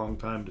take a long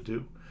time to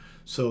do.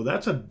 So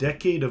that's a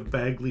decade of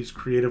Bagley's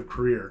creative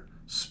career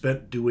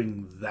spent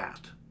doing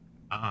that.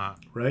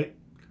 Right?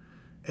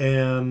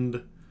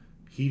 And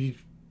he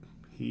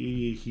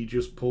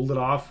just pulled it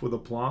off with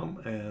aplomb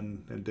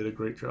and did a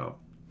great job.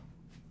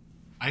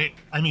 I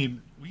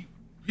mean,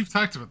 we've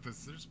talked about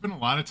this. There's been a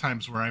lot of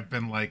times where I've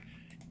been like,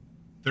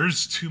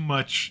 there's too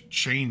much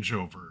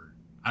changeover.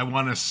 I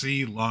want to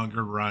see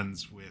longer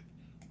runs with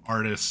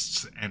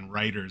artists and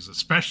writers,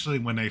 especially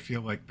when I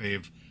feel like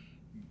they've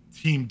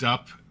teamed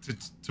up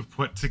to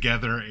put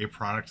together a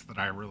product that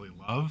I really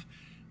love.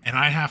 And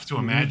I have to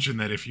imagine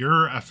that if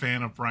you're a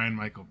fan of Brian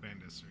Michael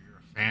Bendis or you're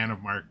a fan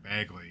of Mark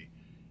Bagley,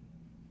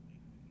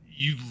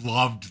 you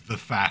loved the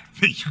fact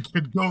that you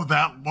could go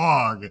that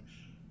long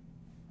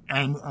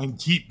and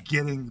keep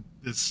getting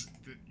this,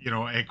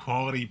 a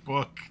quality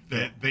book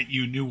that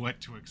you knew what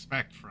to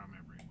expect from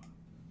every month.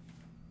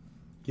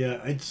 Yeah,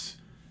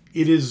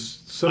 it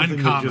is something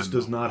Uncommon, that just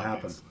does not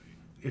obviously.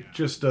 happen. It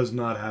just does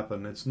not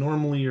happen. It's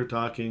normally you're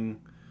talking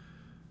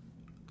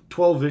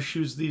 12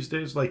 issues these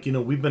days. Like,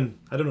 we've been,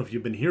 I don't know if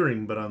you've been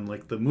hearing, but on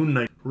like the Moon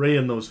Knight, Ray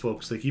and those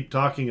folks, they keep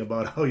talking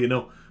about how,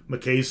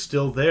 McKay's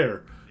still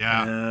there.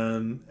 Yeah.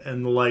 And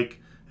the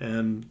like,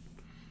 and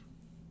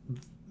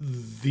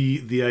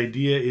the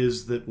idea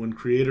is that when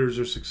creators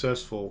are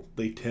successful,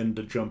 they tend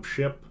to jump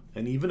ship.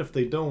 And even if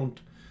they don't,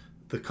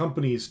 the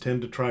companies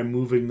tend to try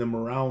moving them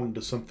around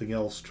to something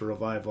else to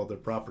revive other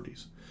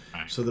properties.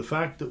 Right. So the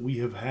fact that we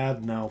have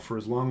had now for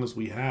as long as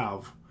we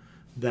have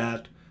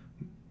that,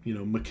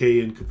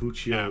 McKay and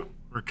Cappuccio,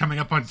 we're coming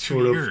up on 2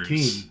 sort of years.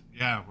 team.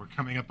 Yeah, we're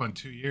coming up on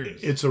 2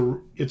 years.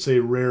 It's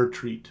a rare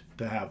treat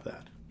to have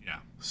that. Yeah.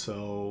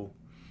 So,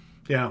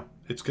 yeah,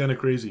 it's kind of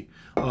crazy.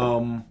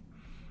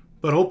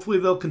 But hopefully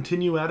they'll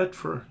continue at it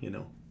for,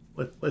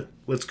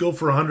 let's go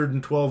for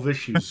 112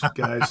 issues,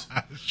 guys.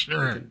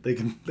 Sure. They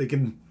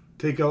can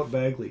take out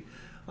Bagley.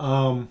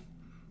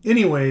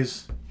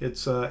 Anyways,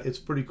 it's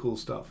pretty cool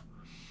stuff.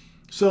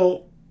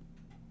 So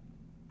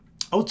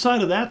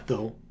outside of that,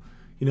 though,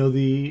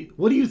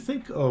 what do you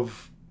think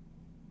of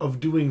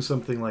doing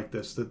something like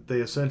this? That they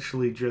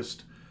essentially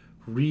just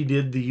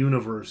redid the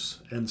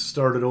universe and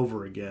started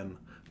over again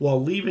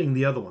while leaving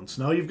the other ones.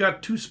 Now you've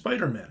got 2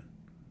 Spider-Men,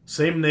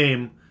 same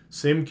name,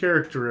 same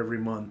character every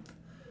month,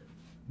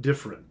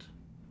 different.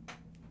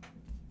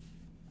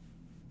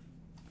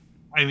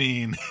 I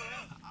mean,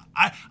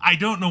 I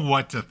don't know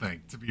what to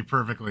think, to be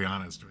perfectly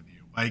honest with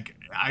you. Like,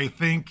 I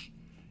think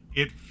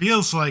it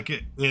feels like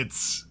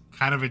it's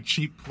kind of a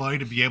cheap ploy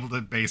to be able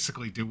to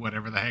basically do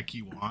whatever the heck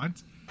you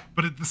want.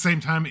 But at the same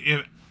time,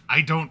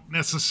 I don't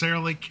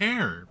necessarily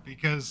care,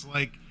 because,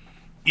 like,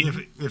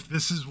 if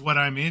this is what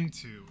I'm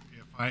into,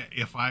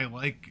 if I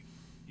like,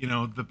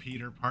 the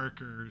Peter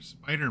Parker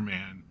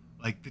Spider-Man,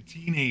 like the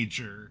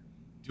teenager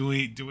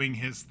doing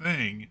his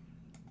thing,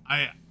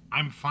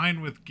 I'm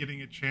fine with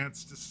getting a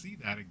chance to see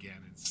that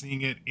again and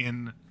seeing it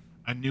in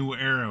a new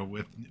era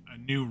with a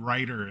new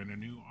writer and a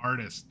new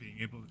artist being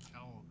able to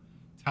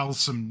tell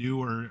some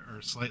newer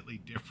or slightly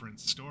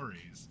different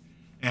stories.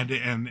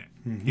 And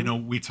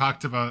we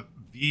talked about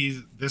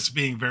this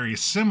being very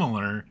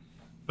similar,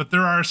 but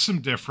there are some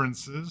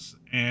differences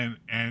and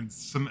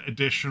some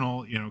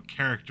additional,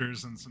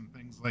 characters and some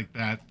things like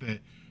that that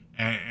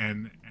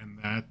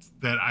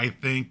I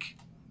think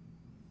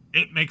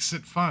it makes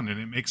it fun and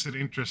it makes it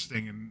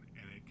interesting and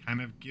it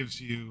kind of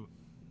gives you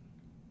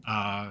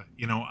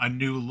a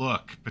new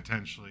look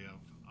potentially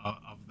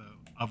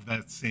of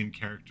that same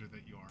character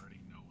that you already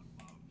know and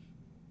love.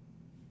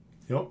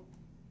 Yep.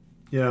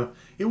 Yeah.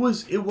 It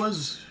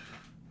was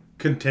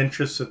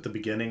contentious at the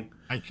beginning.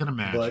 I can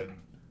imagine. But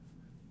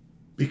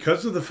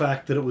because of the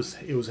fact that it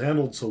was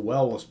handled so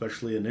well,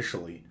 especially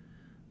initially,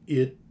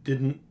 it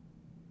didn't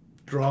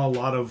draw a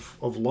lot of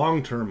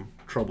long-term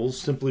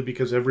troubles simply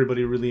because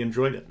everybody really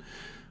enjoyed it.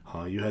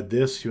 You had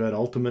this, you had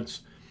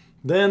Ultimates.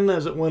 Then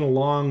as it went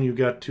along, you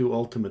got to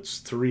Ultimates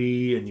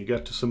 3, and you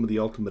got to some of the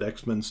Ultimate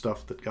X-Men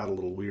stuff that got a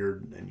little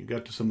weird, and you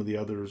got to some of the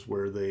others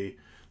where they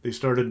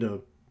started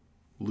to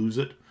lose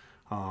it.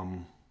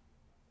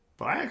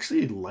 But I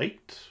actually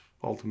liked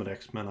Ultimate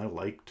X-Men. I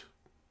liked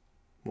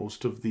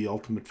most of the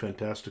Ultimate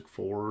Fantastic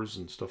Fours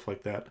and stuff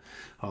like that.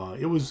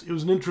 It was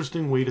an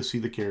interesting way to see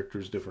the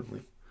characters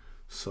differently.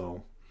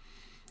 So,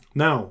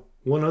 now,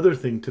 one other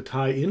thing to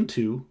tie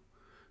into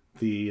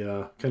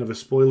the kind of a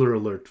spoiler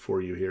alert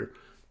for you here,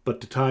 but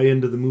to tie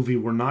into the movie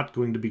we're not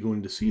going to be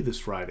going to see this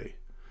Friday.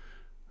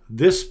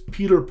 This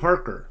Peter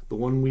Parker, the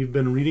one we've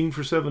been reading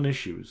for 7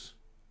 issues,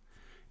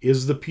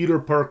 is the Peter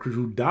Parker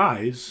who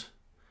dies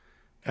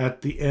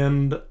at the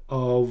end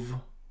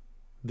of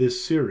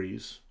this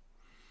series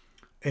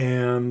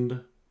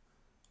and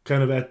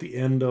kind of at the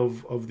end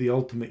of the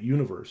Ultimate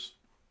Universe.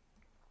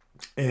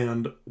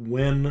 And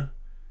when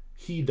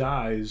he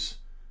dies,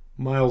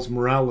 Miles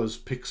Morales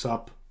picks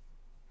up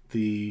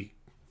the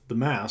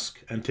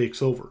mask and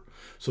takes over.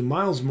 So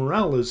Miles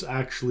Morales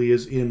actually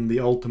is in the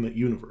Ultimate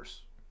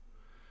Universe.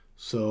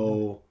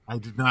 So I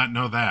did not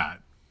know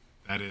that.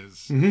 That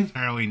is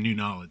entirely new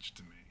knowledge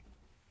to me.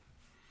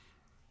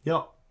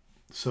 Yeah.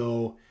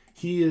 So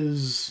he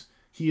is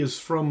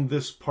from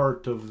this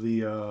part of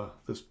the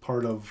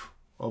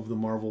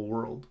Marvel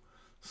world.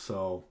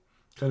 So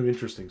kind of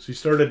interesting. So he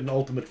started in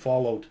Ultimate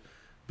Fallout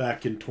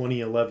back in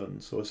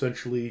 2011. So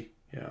essentially,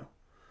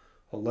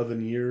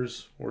 11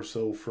 years or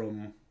so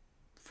from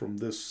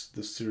this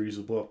series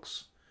of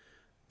books,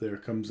 there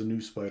comes a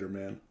new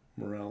Spider-Man,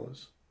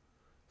 Morales.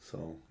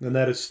 So, and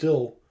that is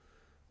still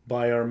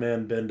by our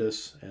man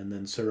Bendis and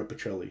then Sarah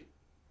Pichelli,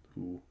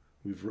 who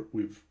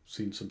we've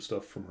seen some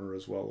stuff from her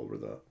as well over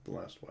the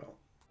last while.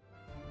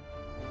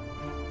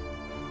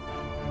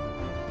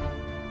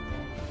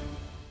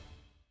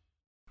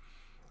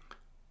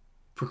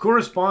 For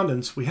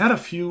correspondence, we had a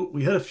few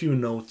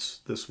notes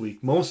this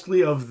week,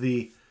 mostly of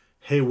the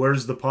 "Hey,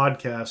 where's the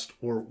podcast?"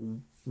 or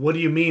 "What do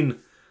you mean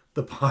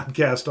the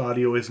podcast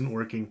audio isn't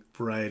working?"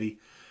 variety.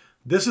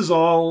 This is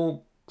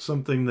all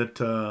something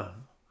that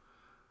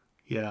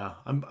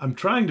I'm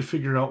trying to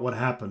figure out what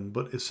happened,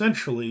 but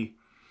essentially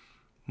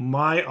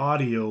my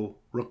audio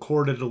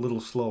recorded a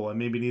little slow. I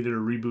maybe needed a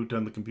reboot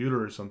on the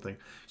computer or something.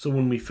 So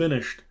when we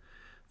finished,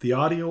 the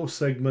audio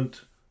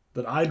segment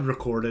that I'd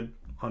recorded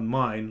on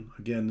mine,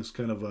 again, this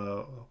kind of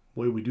a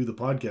way we do the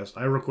podcast,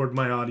 I record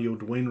my audio,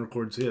 Dwayne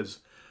records his.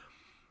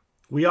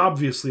 We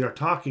obviously are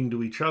talking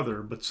to each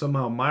other, but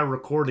somehow my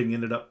recording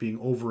ended up being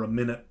over a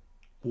minute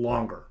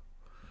longer.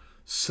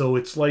 So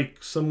it's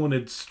like someone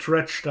had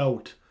stretched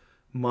out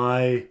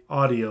my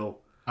audio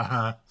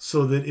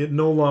so that it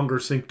no longer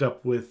synced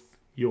up with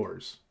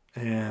yours.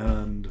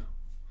 And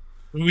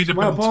so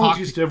my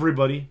apologies to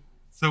everybody.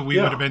 So we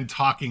would have been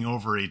talking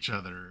over each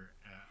other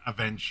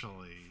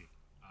eventually,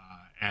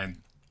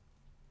 and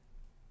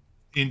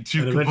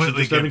into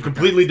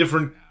completely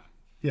different,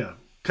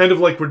 kind of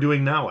like we're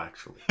doing now,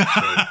 actually.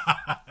 So,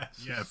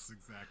 yes,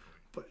 exactly.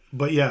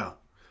 But yeah.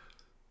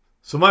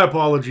 So my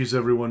apologies,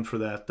 everyone, for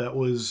that. That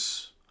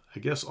was, I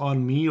guess,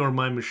 on me or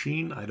my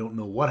machine. I don't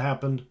know what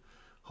happened.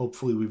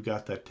 Hopefully we've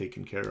got that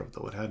taken care of,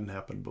 though it hadn't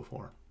happened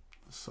before.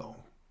 So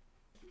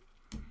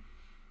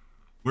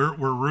we're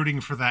rooting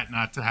for that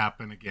not to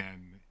happen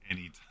again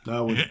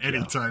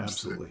anytime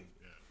absolutely. soon.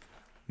 Yeah.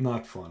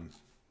 Not fun.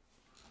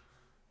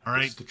 All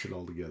right. Stitch it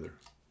all together.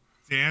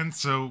 Dan,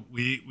 so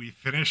we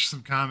finished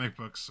some comic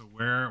books. So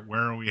where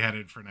are we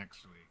headed for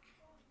next week?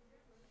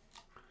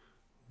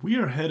 We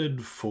are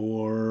headed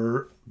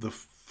for the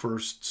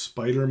first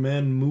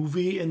Spider-Man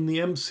movie in the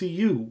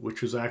MCU,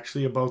 which is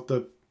actually about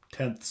the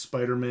 10th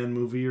Spider-Man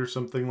movie or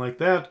something like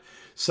that.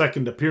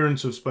 Second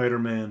appearance of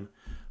Spider-Man,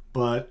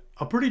 but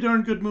a pretty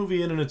darn good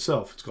movie in and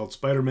itself. It's called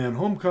Spider-Man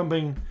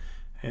Homecoming,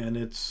 and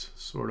it's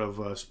sort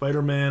of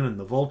Spider-Man and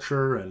the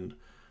Vulture, and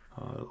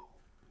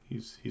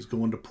he's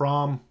going to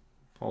prom.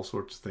 All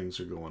sorts of things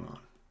are going on.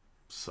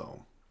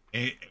 So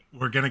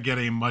we're going to get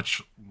a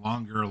much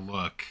longer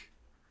look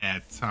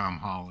at Tom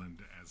Holland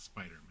as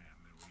Spider-Man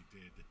than we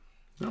did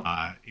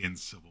in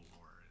Civil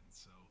War. And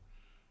so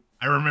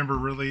I remember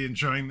really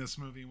enjoying this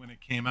movie when it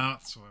came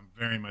out, so I'm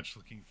very much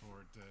looking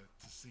forward to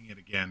seeing it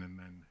again and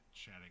then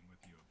chatting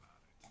with you about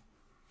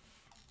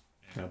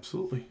it.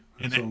 Absolutely.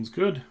 That sounds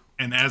good.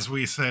 And as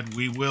we said,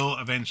 we will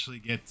eventually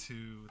get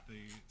to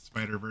the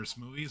Spider-Verse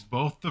movies,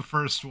 both the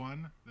first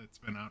one that's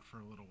been out for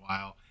a little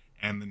while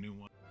and the new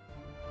one.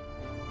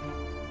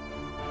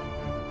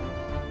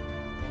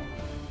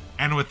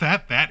 And with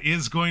that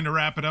is going to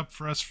wrap it up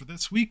for us for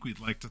this week. We'd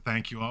like to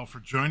thank you all for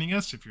joining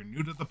us. If you're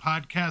new to the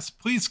podcast,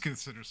 please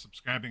consider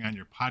subscribing on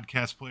your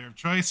podcast player of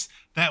choice.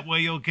 That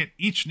way you'll get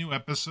each new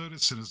episode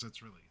as soon as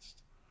it's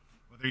released.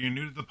 Whether you're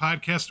new to the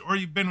podcast or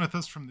you've been with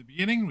us from the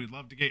beginning, we'd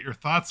love to get your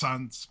thoughts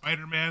on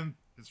Spider-Man,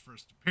 his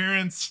first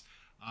appearance.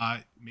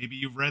 Maybe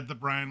you've read the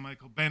Brian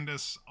Michael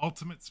Bendis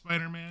Ultimate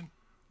Spider-Man.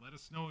 Let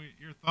us know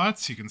your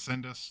thoughts. You can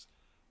send us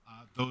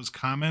those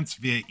comments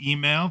via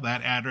email.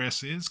 That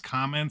address is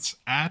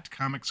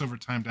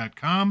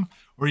comments@comicsovertime.com,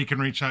 or you can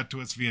reach out to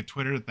us via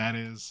Twitter. That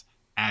is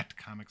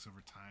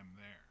 @comicsovertime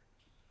there.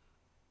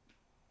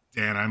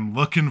 Dan, I'm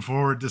looking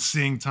forward to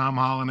seeing Tom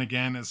Holland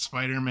again as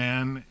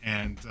Spider-Man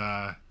and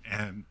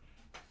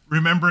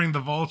remembering the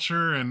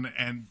Vulture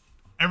and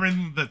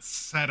everything that's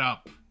set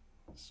up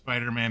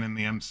Spider-Man in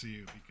the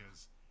MCU,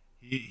 because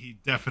he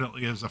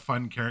definitely is a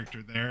fun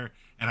character there.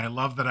 And I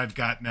love that I've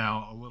got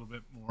now a little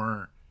bit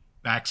more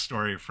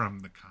backstory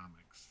from the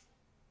comics.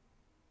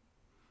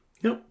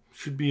 Yep,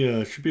 should be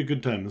a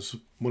good time. This is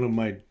one of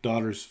my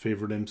daughter's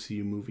favorite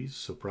MCU movies,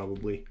 so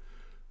probably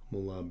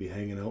we'll be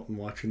hanging out and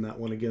watching that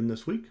one again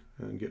this week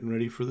and getting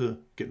ready for the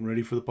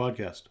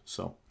podcast.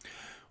 So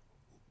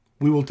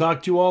we will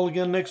talk to you all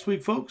again next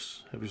week,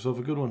 folks. Have yourself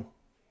a good one.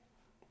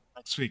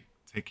 Next week.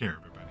 Take care,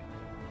 everybody.